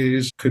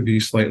 Nowadays, could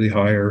be slightly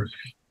higher.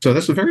 So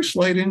that's a very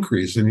slight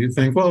increase. And you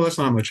think, well, that's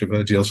not much of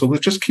a deal. So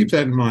let's just keep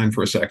that in mind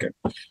for a second.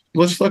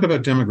 Let's talk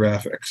about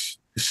demographics.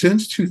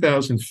 Since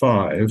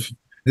 2005,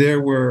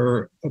 there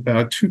were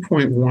about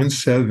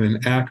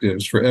 2.17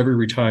 actives for every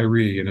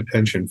retiree in a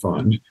pension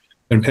fund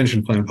and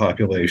pension plan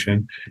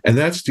population, and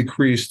that's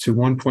decreased to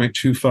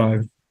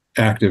 1.25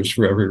 actives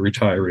for every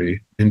retiree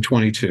in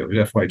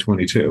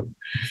FY22.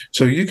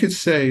 So you could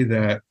say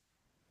that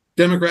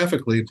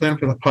demographically, plan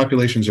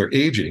populations are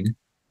aging,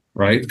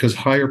 right? Because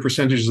higher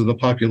percentages of the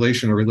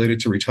population are related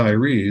to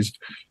retirees.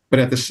 But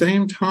at the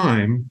same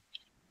time,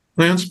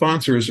 plan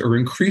sponsors are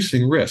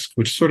increasing risk,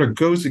 which sort of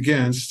goes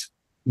against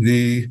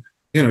the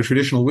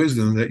traditional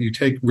wisdom that you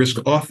take risk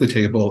off the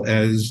table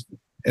as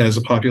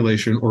a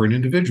population or an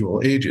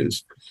individual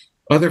ages.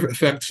 Other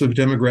effects of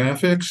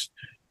demographics,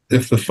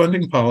 if the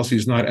funding policy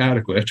is not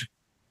adequate,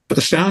 a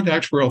sound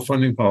actuarial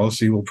funding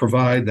policy will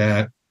provide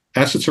that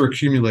assets are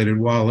accumulated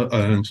while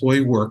an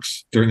employee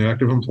works during their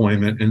active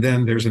employment, and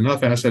then there's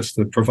enough assets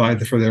to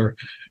provide for their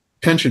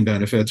pension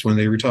benefits when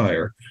they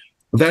retire.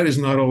 That is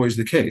not always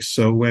the case.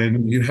 So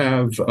when you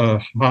have a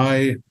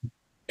high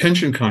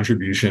pension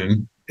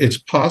contribution, it's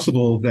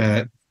possible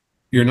that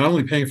you're not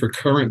only paying for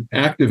current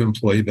active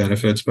employee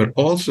benefits, but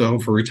also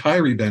for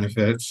retiree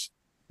benefits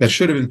that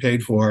should have been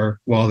paid for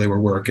while they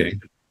were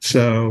working.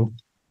 So,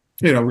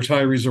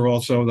 retirees are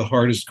also the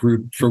hardest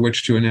group for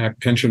which to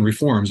enact pension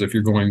reforms if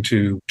you're going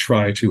to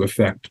try to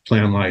affect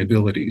plan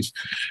liabilities.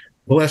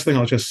 The last thing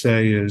I'll just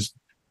say is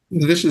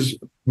this is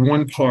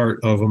one part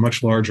of a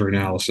much larger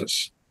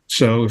analysis.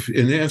 So if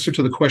in the answer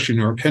to the question,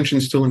 are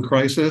pensions still in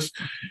crisis?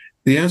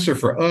 The answer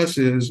for us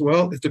is,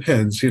 well, it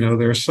depends.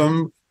 There are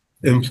some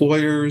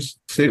employers,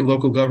 state and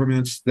local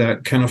governments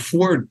that can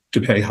afford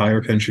to pay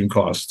higher pension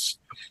costs.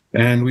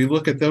 And we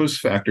look at those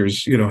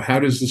factors, how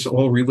does this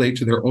all relate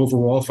to their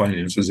overall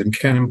finances, and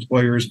can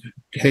employers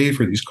pay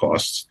for these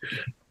costs?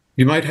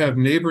 You might have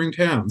neighboring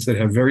towns that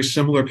have very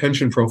similar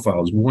pension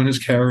profiles. One is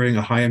carrying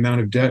a high amount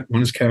of debt,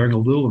 one is carrying a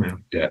little amount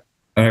of debt.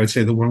 I would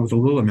say the one with a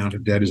little amount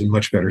of debt is in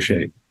much better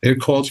shape.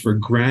 It calls for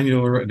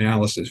granular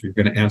analysis if you're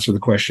going to answer the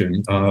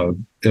question of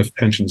if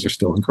pensions are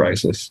still in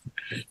crisis.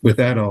 With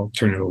that, I'll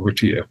turn it over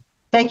to you.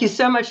 Thank you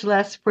so much,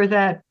 Les, for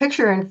that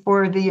picture and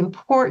for the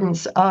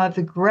importance of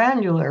the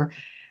granular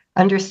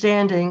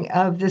understanding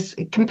of this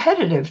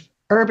competitive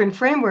urban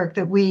framework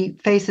that we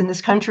face in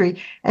this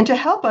country. And to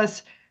help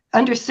us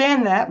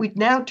understand that, we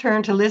now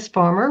turn to Liz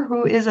Farmer,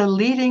 who is a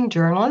leading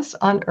journalist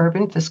on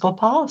urban fiscal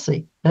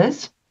policy.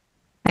 Liz?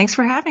 Thanks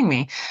for having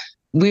me.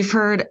 We've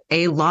heard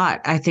a lot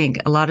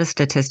of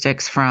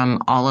statistics from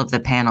all of the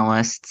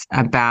panelists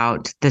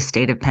about the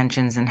state of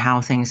pensions and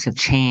how things have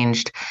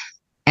changed.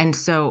 And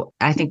so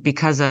I think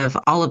because of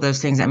all of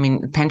those things,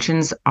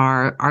 pensions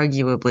are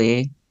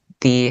arguably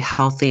the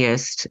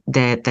healthiest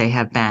that they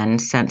have been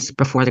since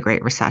before the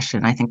Great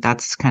Recession. I think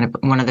that's kind of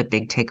one of the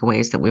big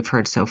takeaways that we've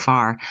heard so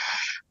far.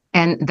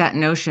 And that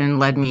notion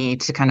led me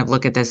to kind of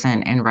look at this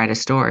and write a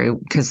story,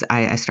 because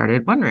I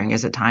started wondering,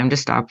 is it time to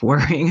stop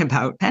worrying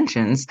about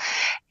pensions?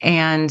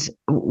 And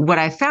what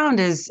I found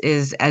is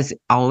as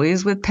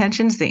always with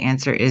pensions, the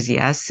answer is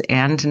yes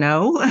and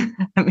no.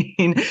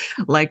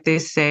 Like they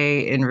say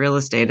in real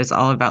estate, it's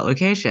all about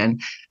location.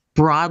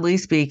 Broadly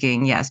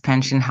speaking, yes,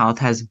 pension health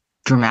has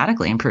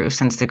dramatically improved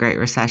since the Great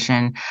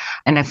Recession.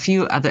 And a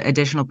few other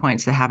additional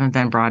points that haven't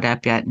been brought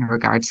up yet in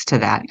regards to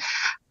that.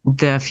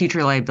 The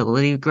future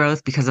liability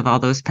growth because of all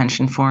those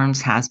pension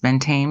forms has been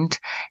tamed.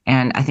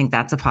 And I think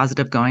that's a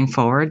positive going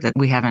forward that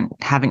we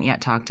haven't yet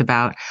talked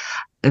about.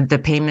 The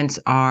payments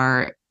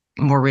are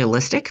more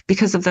realistic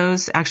because of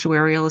those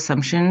actuarial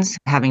assumptions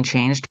having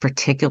changed,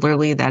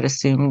 particularly that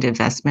assumed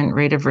investment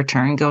rate of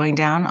return going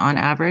down on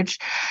average.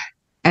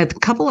 A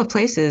couple of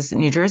places,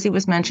 New Jersey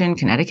was mentioned,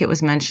 Connecticut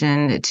was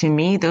mentioned. To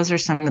me, those are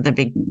some of the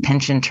big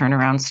pension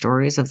turnaround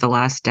stories of the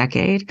last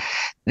decade.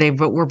 They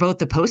were both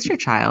the poster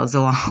childs,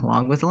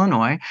 along with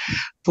Illinois,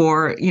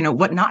 for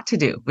what not to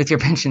do with your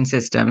pension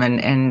system.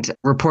 And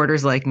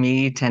reporters like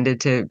me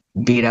tended to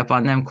beat up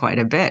on them quite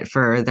a bit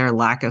for their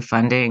lack of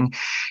funding.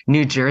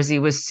 New Jersey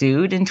was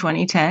sued in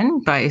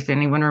 2010 by, if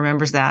anyone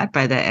remembers that,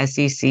 by the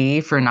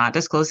SEC for not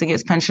disclosing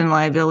its pension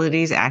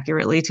liabilities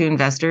accurately to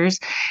investors.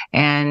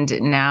 And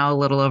now, a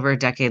little over a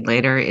decade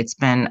later, it's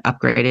been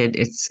upgraded.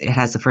 It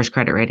has the first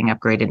credit rating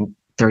upgrade in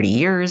 30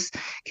 years.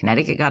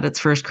 Connecticut got its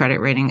first credit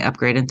rating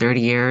upgrade in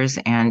 30 years.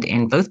 And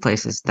in both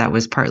places, that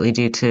was partly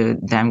due to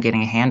them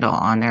getting a handle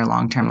on their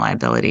long-term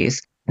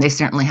liabilities. They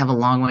certainly have a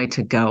long way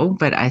to go,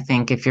 but I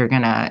think if you're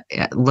going to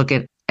look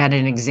at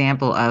an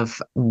example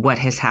of what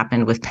has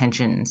happened with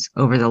pensions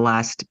over the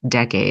last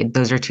decade,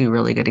 those are two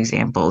really good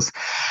examples.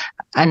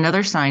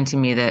 Another sign to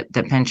me that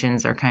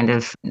pensions are kind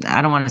of,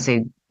 I don't want to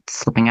say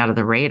slipping out of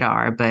the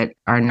radar, but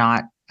are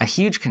not a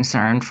huge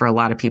concern for a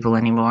lot of people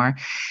anymore,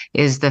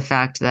 is the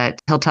fact that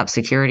Hilltop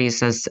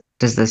Securities does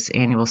this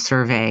annual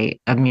survey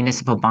of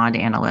municipal bond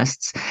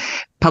analysts.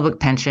 Public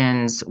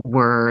pensions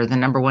were the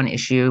number one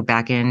issue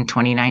back in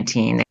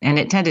 2019, and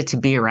it tended to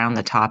be around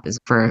the top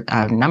for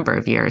a number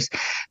of years.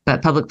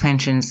 But public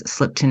pensions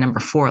slipped to number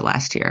 4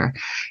 last year.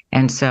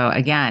 And so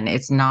again,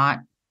 it's not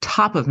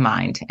top of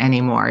mind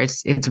anymore.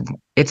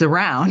 It's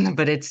around,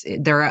 but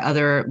there are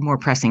other more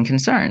pressing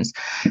concerns.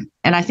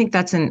 And I think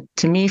that's,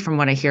 to me, from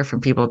what I hear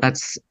from people,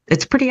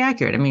 it's pretty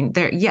accurate. I mean,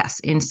 yes,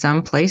 in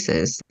some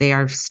places, they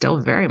are still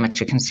very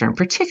much a concern,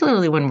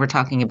 particularly when we're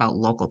talking about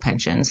local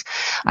pensions.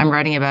 I'm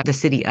writing about the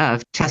city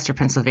of Chester,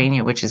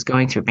 Pennsylvania, which is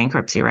going through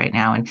bankruptcy right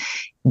now. And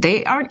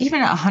they aren't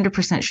even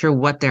 100% sure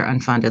what their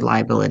unfunded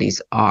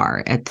liabilities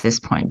are at this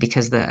point,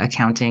 because the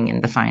accounting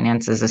and the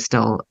finances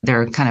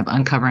they're kind of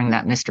uncovering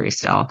that mystery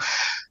still.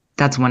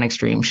 That's one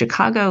extreme.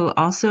 Chicago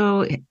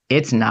also,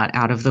 it's not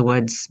out of the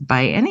woods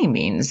by any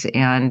means.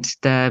 And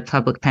the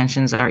public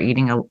pensions are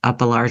eating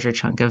up a larger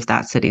chunk of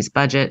that city's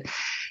budget.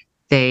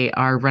 They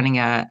are running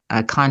a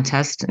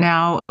contest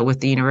now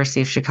with the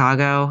University of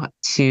Chicago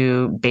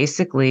to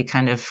basically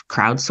kind of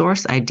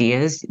crowdsource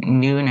ideas,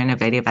 new and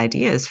innovative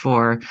ideas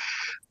for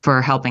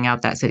helping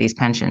out that city's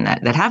pension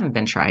that haven't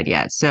been tried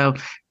yet. So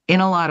in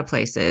a lot of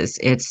places,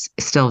 it's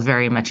still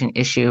very much an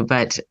issue.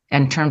 But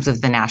in terms of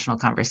the national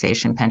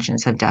conversation,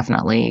 pensions have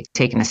definitely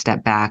taken a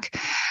step back.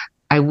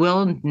 I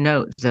will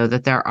note, though,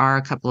 that there are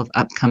a couple of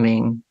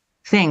upcoming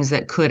things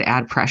that could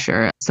add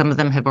pressure. Some of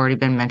them have already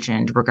been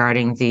mentioned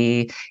regarding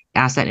the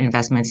asset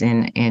investments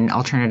in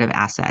alternative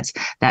assets.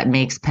 That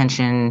makes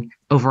pension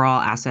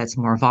overall assets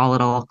more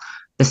volatile.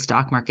 The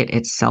stock market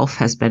itself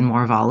has been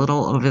more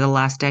volatile over the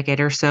last decade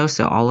or so.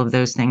 So all of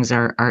those things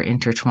are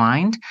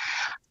intertwined.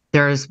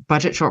 There's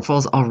budget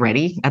shortfalls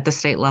already at the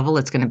state level.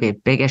 It's going to be a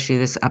big issue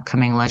this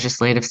upcoming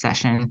legislative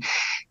session.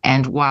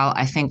 And while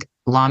I think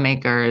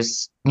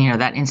lawmakers,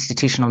 that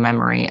institutional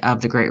memory of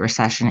the Great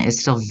Recession is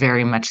still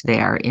very much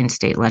there in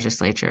state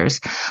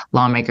legislatures,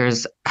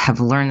 lawmakers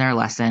have learned their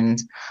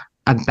lessons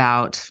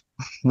about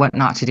what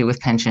not to do with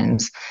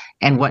pensions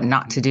and what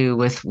not to do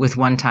with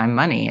one-time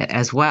money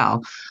as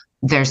well.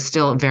 There's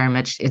still very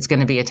much, it's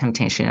going to be a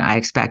temptation, I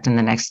expect, in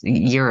the next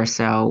year or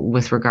so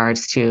with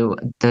regards to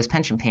those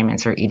pension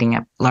payments are eating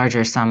up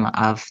larger sum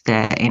of the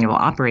annual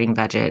operating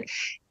budget.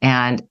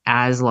 And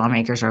as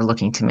lawmakers are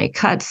looking to make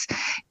cuts,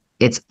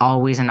 it's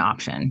always an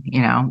option,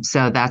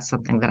 So that's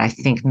something that I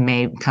think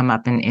may come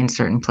up in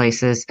certain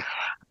places.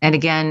 And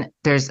again,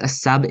 there's a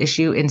sub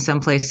issue in some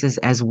places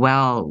as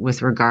well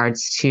with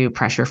regards to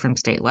pressure from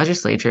state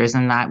legislatures,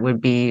 and that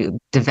would be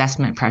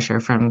divestment pressure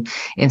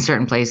in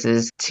certain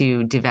places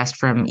to divest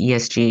from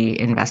ESG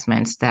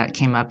investments. That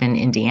came up in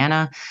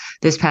Indiana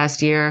this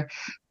past year.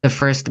 The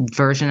first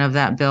version of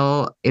that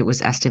bill, it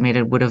was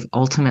estimated, would have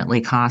ultimately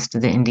cost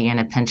the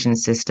Indiana pension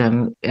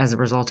system, as a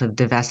result of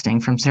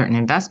divesting from certain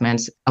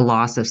investments, a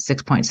loss of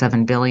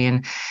 $6.7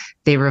 billion.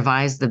 They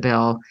revised the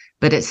bill,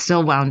 but it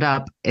still wound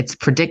up, it's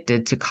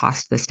predicted to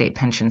cost the state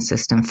pension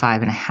system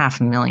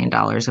 $5.5 million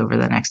over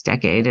the next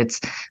decade.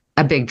 It's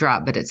a big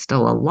drop, but it's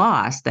still a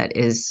loss that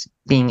is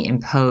being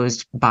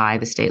imposed by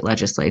the state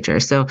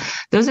legislature. So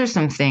those are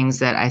some things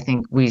that I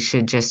think we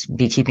should just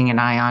be keeping an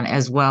eye on,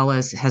 as well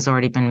as has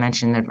already been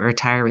mentioned, that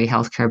retiree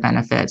healthcare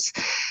benefits.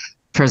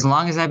 For as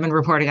long as I've been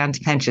reporting on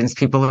pensions,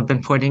 people have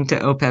been pointing to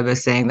OPEB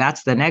as saying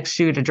that's the next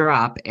shoe to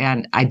drop.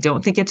 And I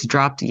don't think it's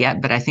dropped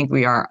yet, but I think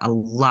we are a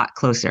lot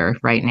closer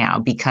right now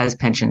because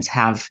pensions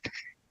have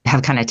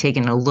kind of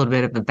taken a little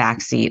bit of a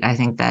backseat. I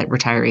think that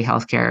retiree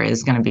healthcare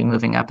is going to be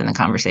moving up in the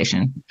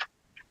conversation.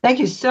 Thank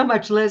you so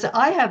much, Liz.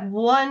 I have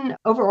one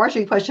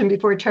overarching question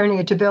before turning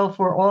it to Bill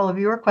for all of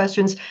your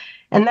questions,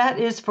 and that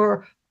is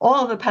for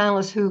all of the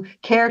panelists who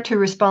care to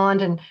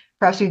respond, and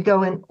perhaps we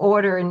go in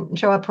order and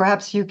show up.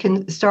 Perhaps you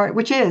can start,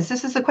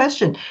 this is the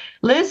question.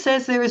 Liz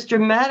says there is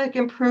dramatic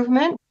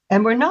improvement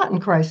and we're not in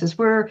crisis.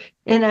 We're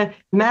in a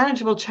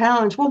manageable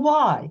challenge. Well,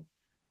 why?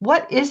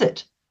 What is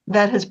it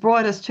that has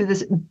brought us to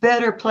this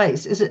better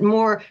place? Is it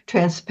more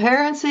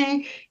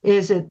transparency?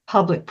 Is it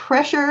public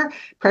pressure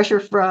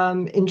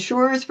from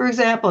insurers, for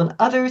example, and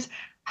others?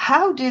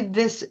 How did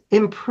this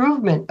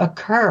improvement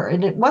occur?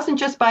 And it wasn't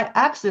just by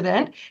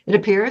accident, it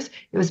appears.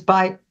 It was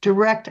by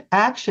direct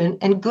action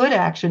and good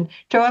action.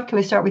 Joab, can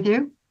we start with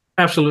you?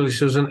 Absolutely,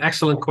 Susan.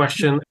 Excellent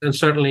question. And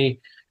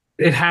certainly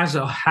it has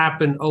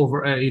happened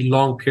over a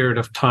long period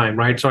of time,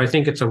 right? So I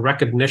think it's a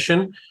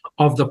recognition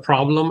of the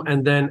problem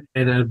and then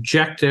an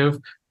objective,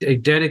 a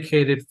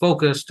dedicated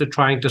focus to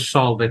trying to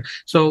solve it.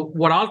 So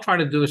what I'll try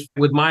to do is,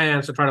 with my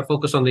answer, try to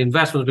focus on the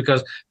investments,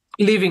 because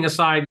leaving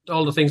aside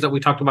all the things that we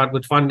talked about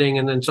with funding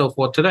and then so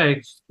forth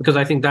today, because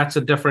I think that's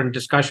a different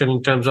discussion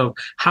in terms of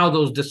how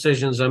those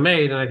decisions are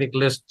made. And I think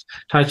Liz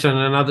touched on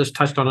and others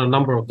touched on a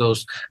number of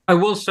those. I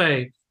will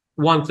say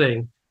one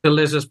thing to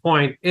Liz's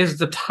point: is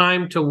the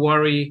time to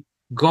worry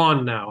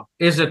gone now?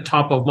 Is it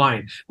top of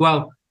mind?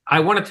 Well, I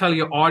want to tell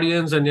your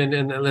audience and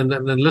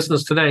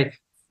listeners today,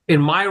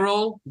 in my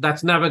role,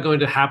 that's never going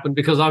to happen,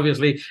 because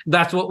obviously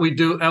that's what we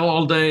do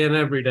all day and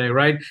every day,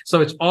 right?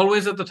 So it's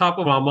always at the top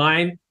of our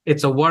mind.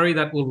 It's a worry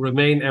that will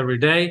remain every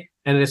day,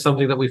 and it is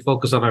something that we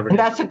focus on every day. And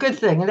that's a good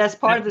thing. And that's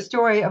part of the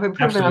story of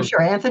improvement,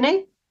 absolutely. I'm sure.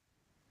 Anthony?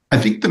 I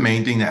think the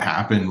main thing that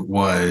happened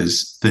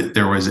was that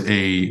there was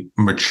a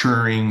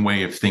maturing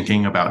way of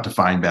thinking about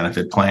defined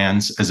benefit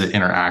plans as it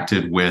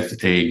interacted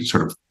with a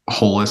sort of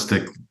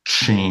holistic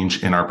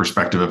change in our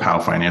perspective of how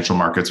financial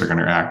markets are going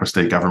to interact with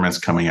state governments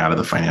coming out of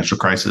the financial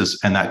crisis.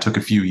 And that took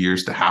a few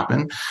years to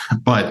happen.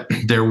 But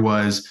there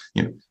was,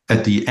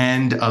 At the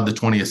end of the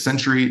 20th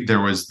century, there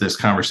was this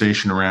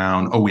conversation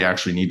around, oh, we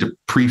actually need to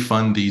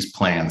pre-fund these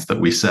plans that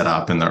we set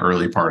up in the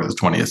early part of the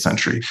 20th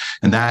century.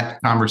 And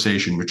that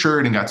conversation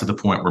matured and got to the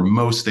point where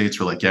most states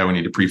were like, yeah, we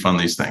need to pre-fund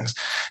these things.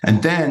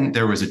 And then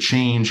there was a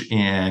change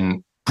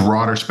in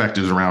broader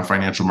perspectives around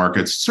financial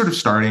markets, sort of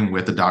starting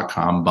with the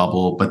dot-com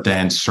bubble, but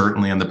then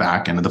certainly on the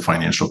back end of the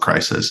financial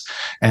crisis.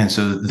 And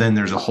so then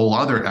there's a whole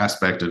other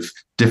aspect of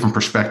different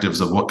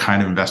perspectives of what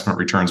kind of investment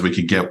returns we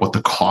could get, what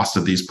the cost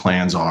of these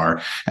plans are.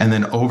 And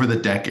then over the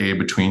decade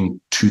between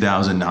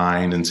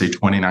 2009 and say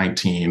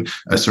 2019,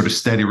 a sort of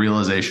steady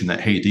realization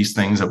that, hey, these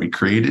things that we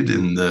created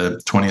in the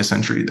 20th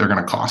century, they're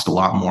going to cost a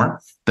lot more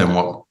than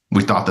what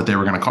we thought that they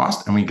were going to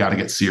cost. And we got to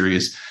get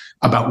serious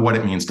about what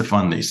it means to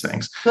fund these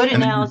things. Good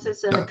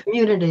analysis and a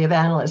community of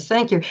analysts.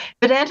 Thank you.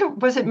 Vedanta,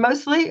 was it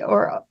mostly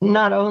or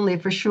not only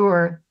for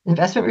sure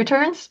investment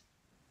returns?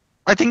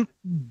 I think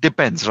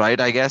depends, right?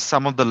 I guess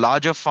some of the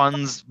larger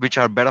funds which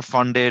are better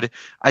funded,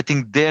 I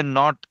think they're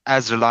not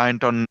as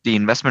reliant on the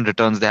investment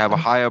returns. They have a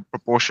higher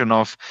proportion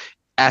of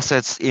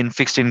assets in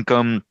fixed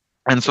income.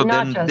 And so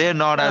then they're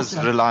not as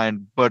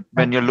reliant. But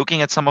when you're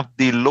looking at some of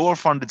the lower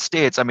funded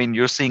states, I mean,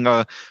 you're seeing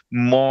a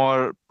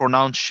more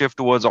pronounced shift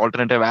towards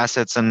alternative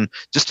assets and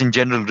just in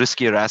general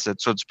riskier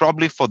assets. So it's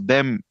probably for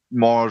them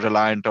more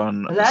reliant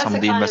on some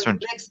of the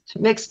investment.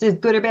 Mixed is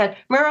good or bad.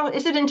 Merrill,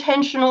 is it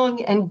intentional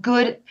and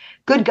good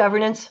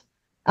governance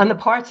on the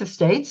parts of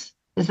states?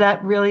 Is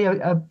that really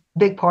a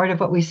big part of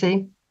what we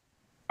see?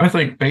 I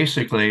think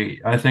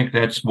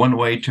that's one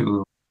way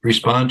to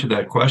respond to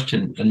that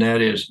question, and that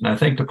is, and I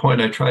think the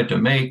point I tried to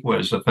make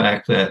was the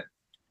fact that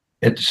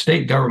at the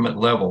state government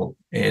level,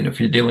 and if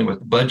you're dealing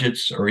with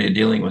budgets or you're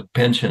dealing with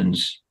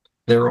pensions,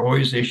 there are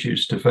always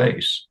issues to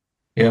face.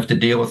 You have to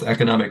deal with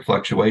economic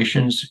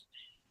fluctuations,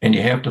 and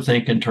you have to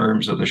think in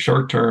terms of the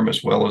short term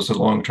as well as the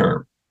long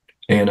term.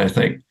 And I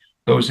think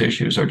those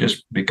issues are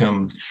just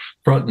become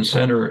front and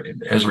center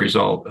as a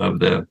result of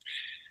the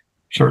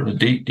certain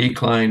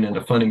decline in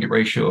the funding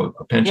ratio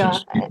of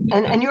pensions. Yeah,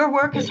 and your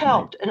work has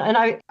helped. And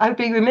I'd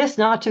be remiss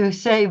not to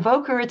say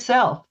Volcker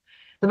itself,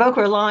 the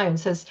Volcker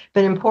Alliance has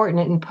been important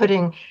in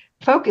putting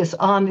focus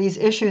on these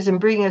issues and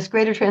bringing us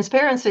greater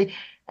transparency.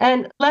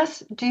 And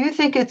Les, do you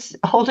think it's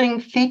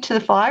holding feet to the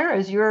fire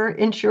as your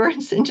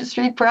insurance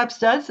industry perhaps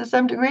does to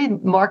some degree,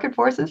 market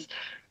forces,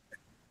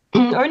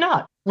 or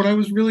not? What I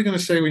was really going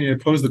to say when you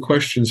posed the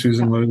question,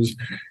 Susan, was,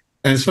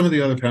 and some of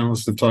the other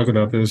panelists have talked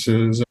about this,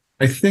 is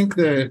I think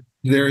that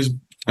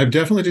I've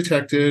definitely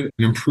detected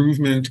an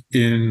improvement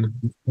in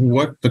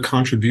what the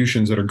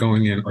contributions that are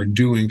going in are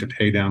doing to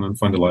pay down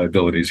unfunded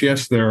liabilities.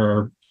 Yes, there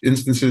are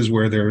instances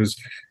where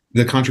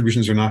the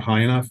contributions are not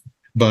high enough,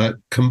 but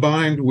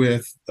combined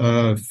with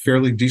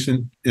fairly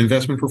decent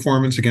investment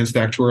performance against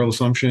actuarial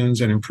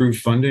assumptions and improved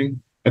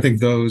funding, I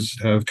think those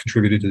have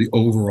contributed to the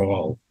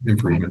overall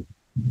improvement.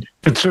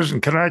 And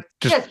Susan, can I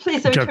just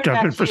jump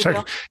in for a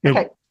second?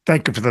 Okay.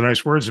 Thank you for the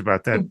nice words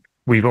about that.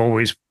 We've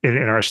always, in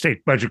our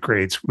state budget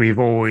grades, we've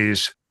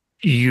always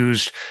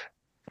used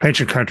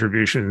pension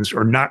contributions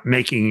or not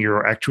making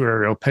your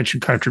actuarial pension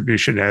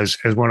contribution as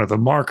one of the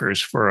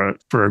markers for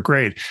a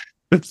grade.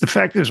 But the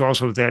fact is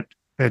also that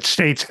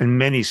states and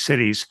many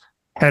cities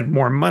had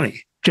more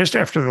money. Just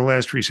after the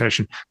last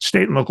recession,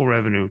 state and local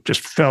revenue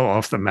just fell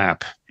off the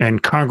map,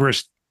 and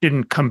Congress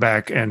didn't come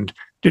back and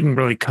didn't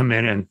really come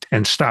in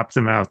and stop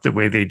them out the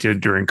way they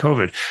did during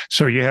COVID.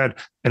 So you had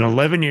an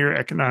 11-year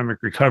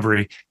economic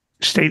recovery.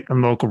 State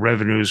and local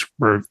revenues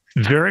were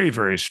very,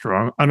 very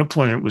strong.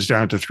 Unemployment was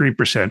down to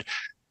 3%.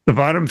 The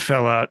bottom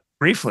fell out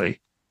briefly.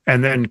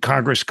 And then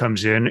Congress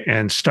comes in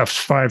and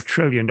stuffs $5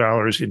 trillion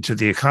into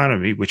the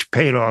economy, which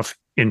paid off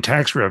in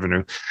tax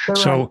revenue.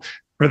 So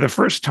for the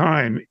first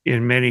time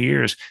in many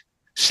years,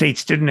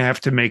 states didn't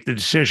have to make the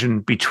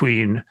decision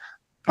between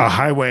a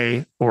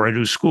highway or a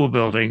new school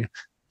building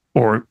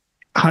or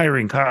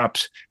hiring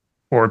cops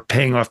or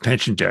paying off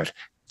pension debt.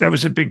 That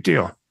was a big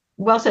deal.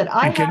 Well said.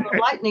 I have a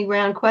lightning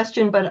round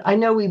question, but I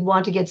know we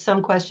want to get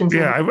some questions.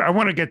 Yeah, I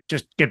want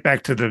to get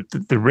back to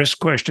the risk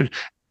question.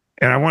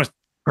 And I want to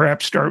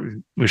perhaps start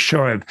with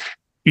Shoaib.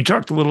 You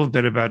talked a little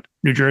bit about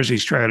New Jersey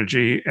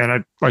strategy, and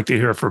I'd like to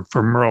hear from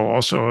Merle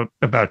also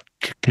about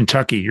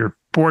Kentucky, your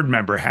board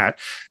member hat.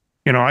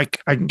 You know, I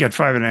can get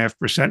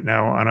 5.5%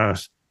 now on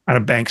a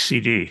bank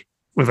CD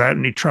without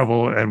any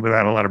trouble and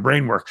without a lot of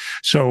brain work.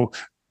 So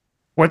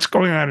what's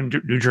going on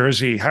in New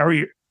Jersey?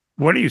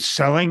 What are you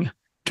selling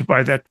to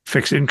buy that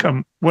fixed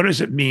income? What does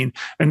it mean?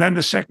 And then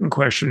the second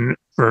question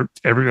for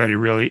everybody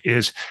really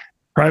is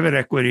private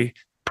equity,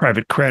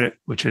 private credit,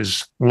 which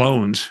is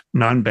loans,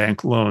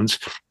 non-bank loans.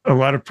 A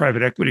lot of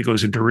private equity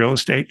goes into real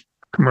estate.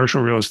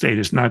 Commercial real estate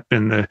has not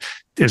been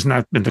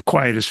the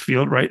quietest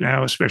field right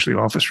now, especially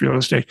office real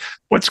estate.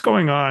 What's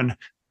going on,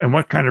 and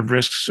what kind of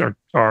risks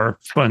are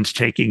funds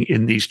taking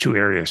in these two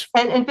areas?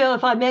 And Bill,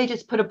 if I may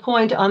just put a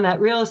point on that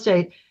real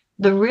estate.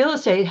 The real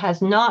estate has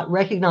not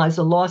recognized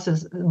the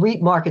losses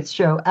REIT markets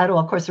show at all.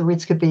 Of course, the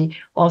REITs could be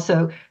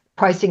also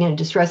pricing in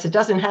distress. It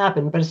doesn't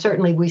happen, but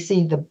certainly we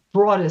see the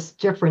broadest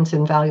difference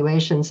in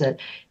valuations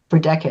for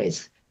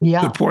decades.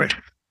 Yeah. Good point.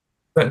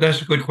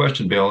 That's a good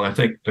question, Bill. I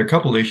think there are a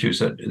couple of issues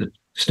that the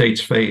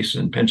states face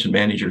and pension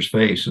managers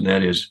face, and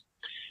that is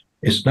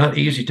it's not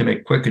easy to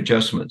make quick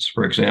adjustments.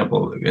 For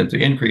example,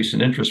 the increase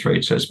in interest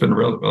rates has been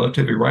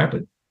relatively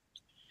rapid,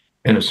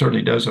 and it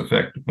certainly does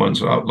affect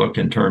one's outlook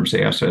in terms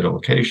of asset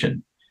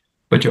allocation.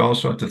 But you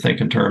also have to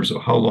think in terms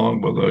of how long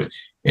will the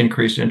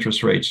increased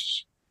interest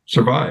rates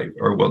survive,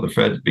 or will the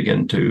Fed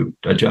begin to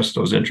adjust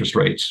those interest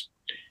rates?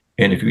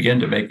 And if you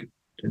begin to make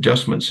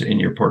adjustments in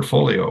your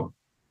portfolio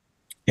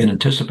in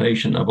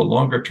anticipation of a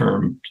longer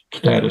term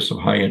status of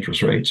high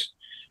interest rates,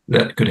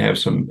 that could have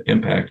some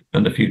impact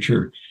on the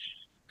future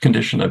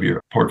condition of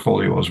your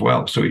portfolio as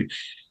well. So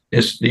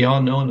it's the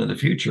unknown in the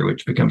future,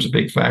 which becomes a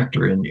big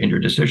factor in your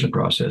decision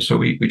process. So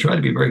we try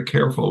to be very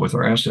careful with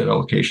our asset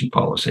allocation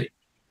policy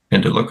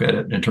and to look at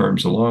it in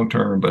terms of long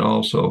term, but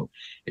also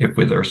if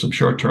there are some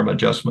short term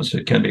adjustments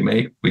that can be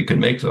made, we can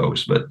make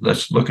those. But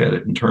let's look at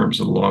it in terms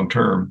of the long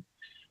term,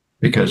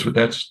 because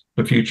that's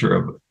the future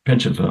of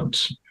pension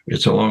funds.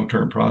 It's a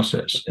long-term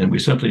process, and we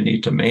simply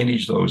need to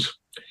manage those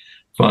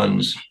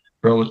funds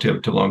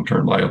relative to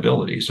long-term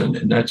liabilities.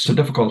 And that's a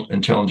difficult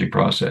and challenging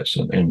process,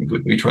 and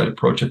we try to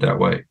approach it that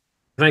way.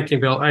 Thank you,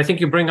 Bill. I think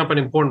you bring up an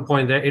important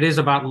point there. It is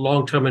about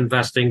long-term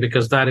investing,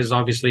 because that is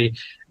obviously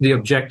the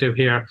objective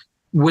here.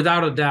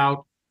 Without a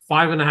doubt,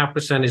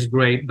 5.5% is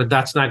great, but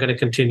that's not going to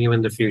continue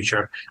in the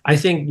future. I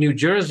think New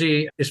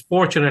Jersey is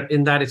fortunate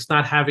in that it's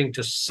not having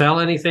to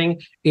sell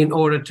anything in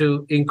order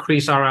to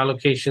increase our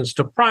allocations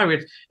to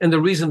private. And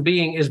the reason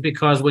being is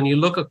because when you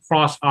look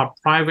across our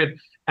private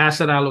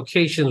asset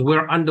allocations,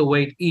 we're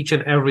underweight each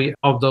and every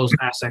of those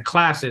asset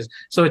classes.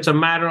 So it's a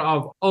matter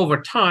of over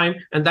time,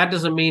 and that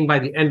doesn't mean by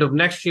the end of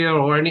next year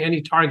or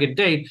any target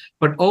date,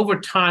 but over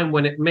time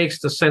when it makes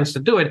the sense to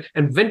do it.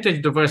 And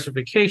vintage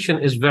diversification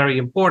is very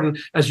important.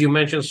 As you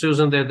mentioned,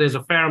 Susan, there's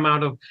a fair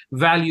amount of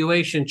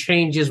valuation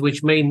changes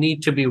which may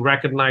need to be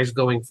recognized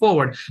going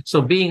forward.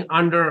 So being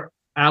under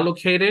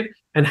allocated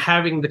and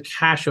having the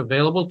cash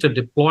available to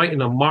deploy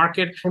in a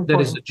market that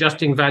is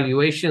adjusting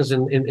valuations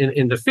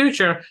in the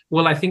future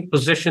will, I think,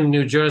 position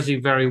New Jersey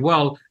very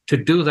well to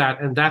do that.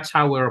 And that's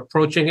how we're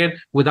approaching it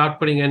without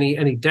putting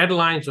any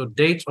deadlines or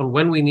dates on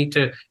when we need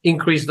to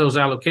increase those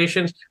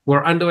allocations.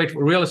 We're underweight.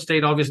 Real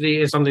estate, obviously,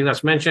 is something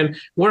that's mentioned.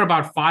 We're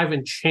about 5%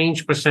 and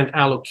change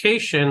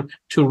allocation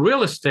to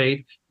real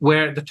estate,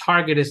 where the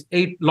target is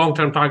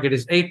long-term target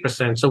is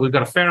 8%. So we've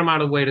got a fair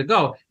amount of way to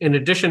go. In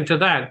addition to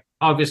that,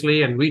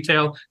 obviously, and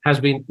retail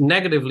has been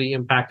negatively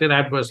impacted,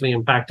 adversely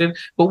impacted,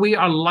 but we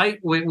are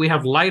we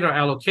have lighter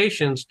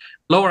allocations,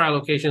 lower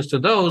allocations to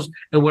those,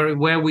 and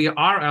where we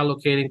are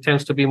allocating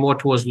tends to be more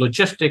towards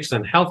logistics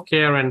and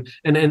healthcare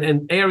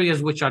and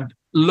areas which are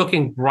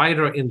looking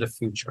brighter in the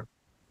future.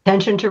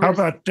 Attention to How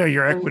about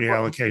your equity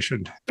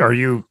allocation? Are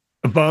you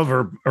above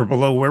or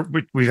below where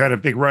we've had a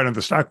big run in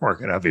the stock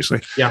market,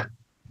 obviously? Yeah.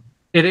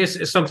 It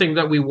is something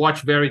that we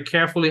watch very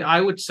carefully.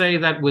 I would say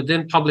that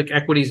within public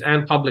equities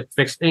and public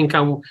fixed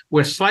income,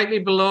 we're slightly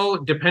below,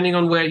 depending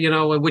on where,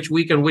 which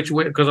week and which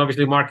way, because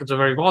obviously markets are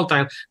very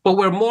volatile, but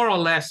we're more or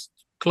less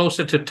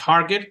closer to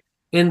target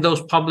in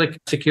those public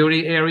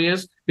security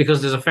areas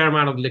because there's a fair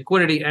amount of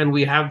liquidity and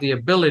we have the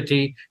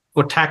ability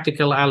for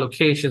tactical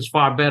allocations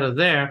far better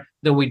there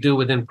than we do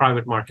within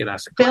private market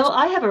assets. Bill,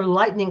 I have a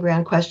lightning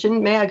round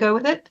question. May I go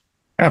with it?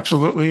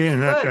 Absolutely.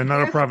 And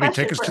that'll probably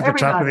take us to the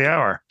top of the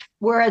hour.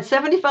 We're at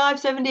 75,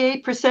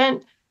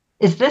 78%.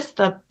 Is this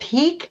the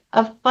peak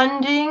of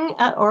funding,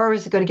 or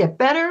is it going to get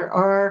better,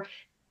 or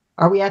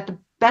are we at the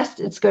best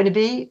it's going to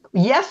be?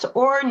 Yes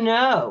or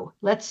no?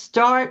 Let's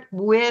start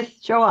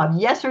with Joab.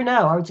 Yes or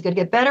no? Is it going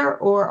to get better,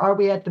 or are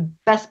we at the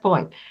best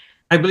point?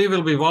 I believe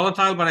it'll be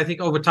volatile, but I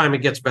think over time it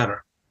gets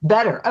better.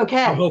 Better.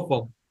 Okay. I'm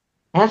hopeful.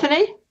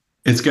 Anthony?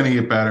 It's going to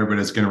get better, but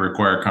it's going to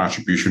require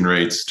contribution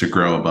rates to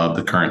grow above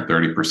the current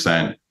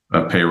 30%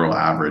 of payroll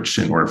average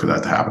in order for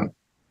that to happen.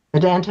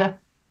 Vedanta?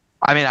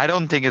 I mean, I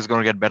don't think it's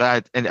going to get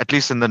better, at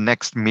least in the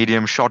next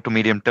short to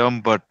medium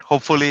term, but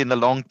hopefully in the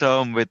long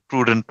term with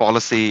prudent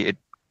policy, it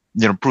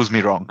proves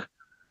me wrong.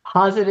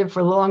 Positive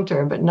for long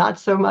term, but not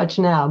so much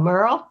now.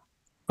 Merle?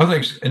 I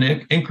think it's an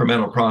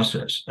incremental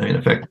process. I mean,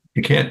 in fact,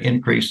 you can't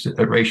increase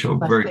the ratio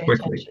very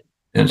quickly.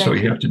 And so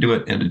you have to do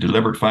it in a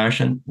deliberate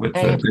fashion with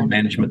good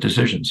management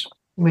decisions.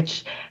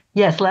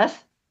 Yes,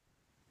 Les?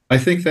 I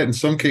think that in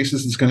some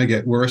cases it's going to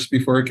get worse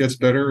before it gets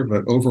better,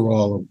 but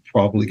overall it'll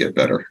probably get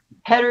better.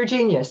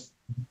 Heterogeneous.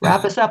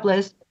 Wrap us up,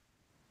 Liz.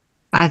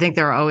 I think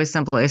there are always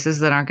some places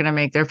that aren't going to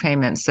make their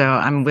payments. So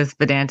I'm with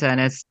Vedanta, and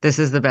this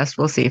is the best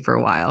we'll see for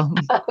a while.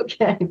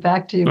 Okay,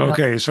 back to you.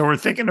 Okay, so we're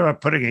thinking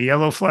about putting a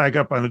yellow flag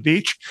up on the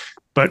beach,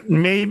 but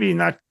maybe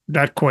not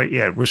quite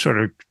yet. We're sort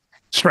of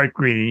striped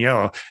green and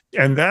yellow.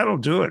 And that'll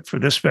do it for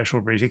this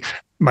special briefing.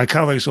 My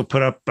colleagues will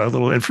put up a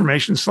little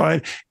information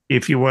slide.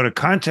 If you want to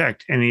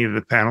contact any of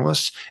the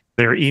panelists,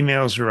 their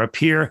emails are up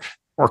here,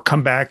 or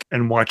come back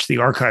and watch the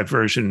archived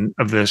version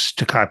of this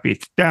to copy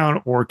it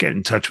down, or get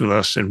in touch with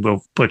us and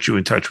we'll put you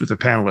in touch with the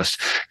panelists.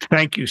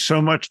 Thank you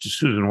so much to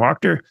Susan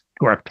Wachter,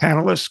 to our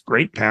panelists,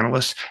 great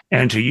panelists,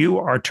 and to you,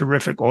 our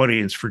terrific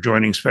audience, for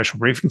joining Special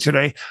Briefing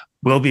today.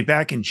 We'll be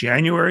back in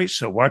January,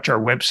 so watch our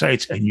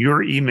websites and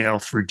your email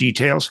for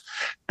details.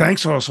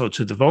 Thanks also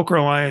to the Volcker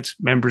Alliance,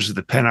 members of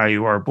the Penn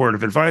IUR Board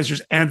of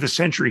Advisors, and the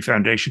Century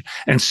Foundation,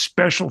 and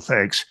special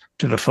thanks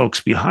to the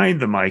folks behind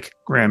the mic,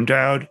 Graham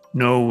Dowd,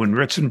 Noah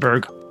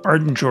Ritzenberg,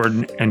 Arden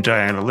Jordan, and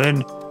Diana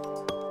Lynn.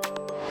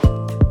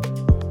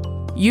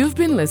 You've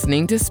been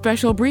listening to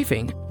Special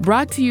Briefing,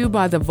 brought to you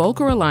by the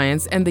Volcker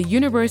Alliance and the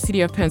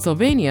University of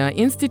Pennsylvania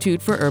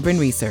Institute for Urban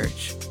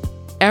Research.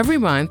 Every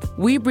month,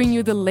 we bring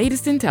you the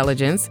latest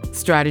intelligence,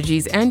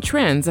 strategies, and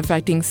trends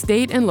affecting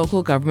state and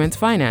local governments'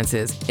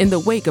 finances in the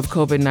wake of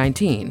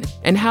COVID-19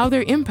 and how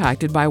they're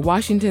impacted by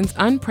Washington's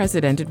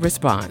unprecedented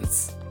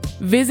response.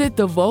 Visit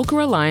the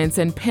Volcker Alliance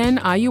and Penn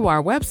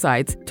IUR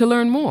websites to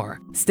learn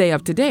more, stay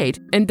up to date,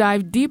 and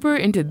dive deeper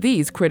into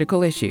these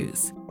critical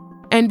issues.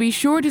 And be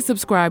sure to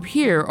subscribe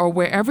here or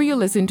wherever you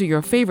listen to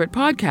your favorite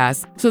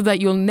podcasts so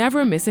that you'll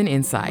never miss an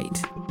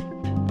insight.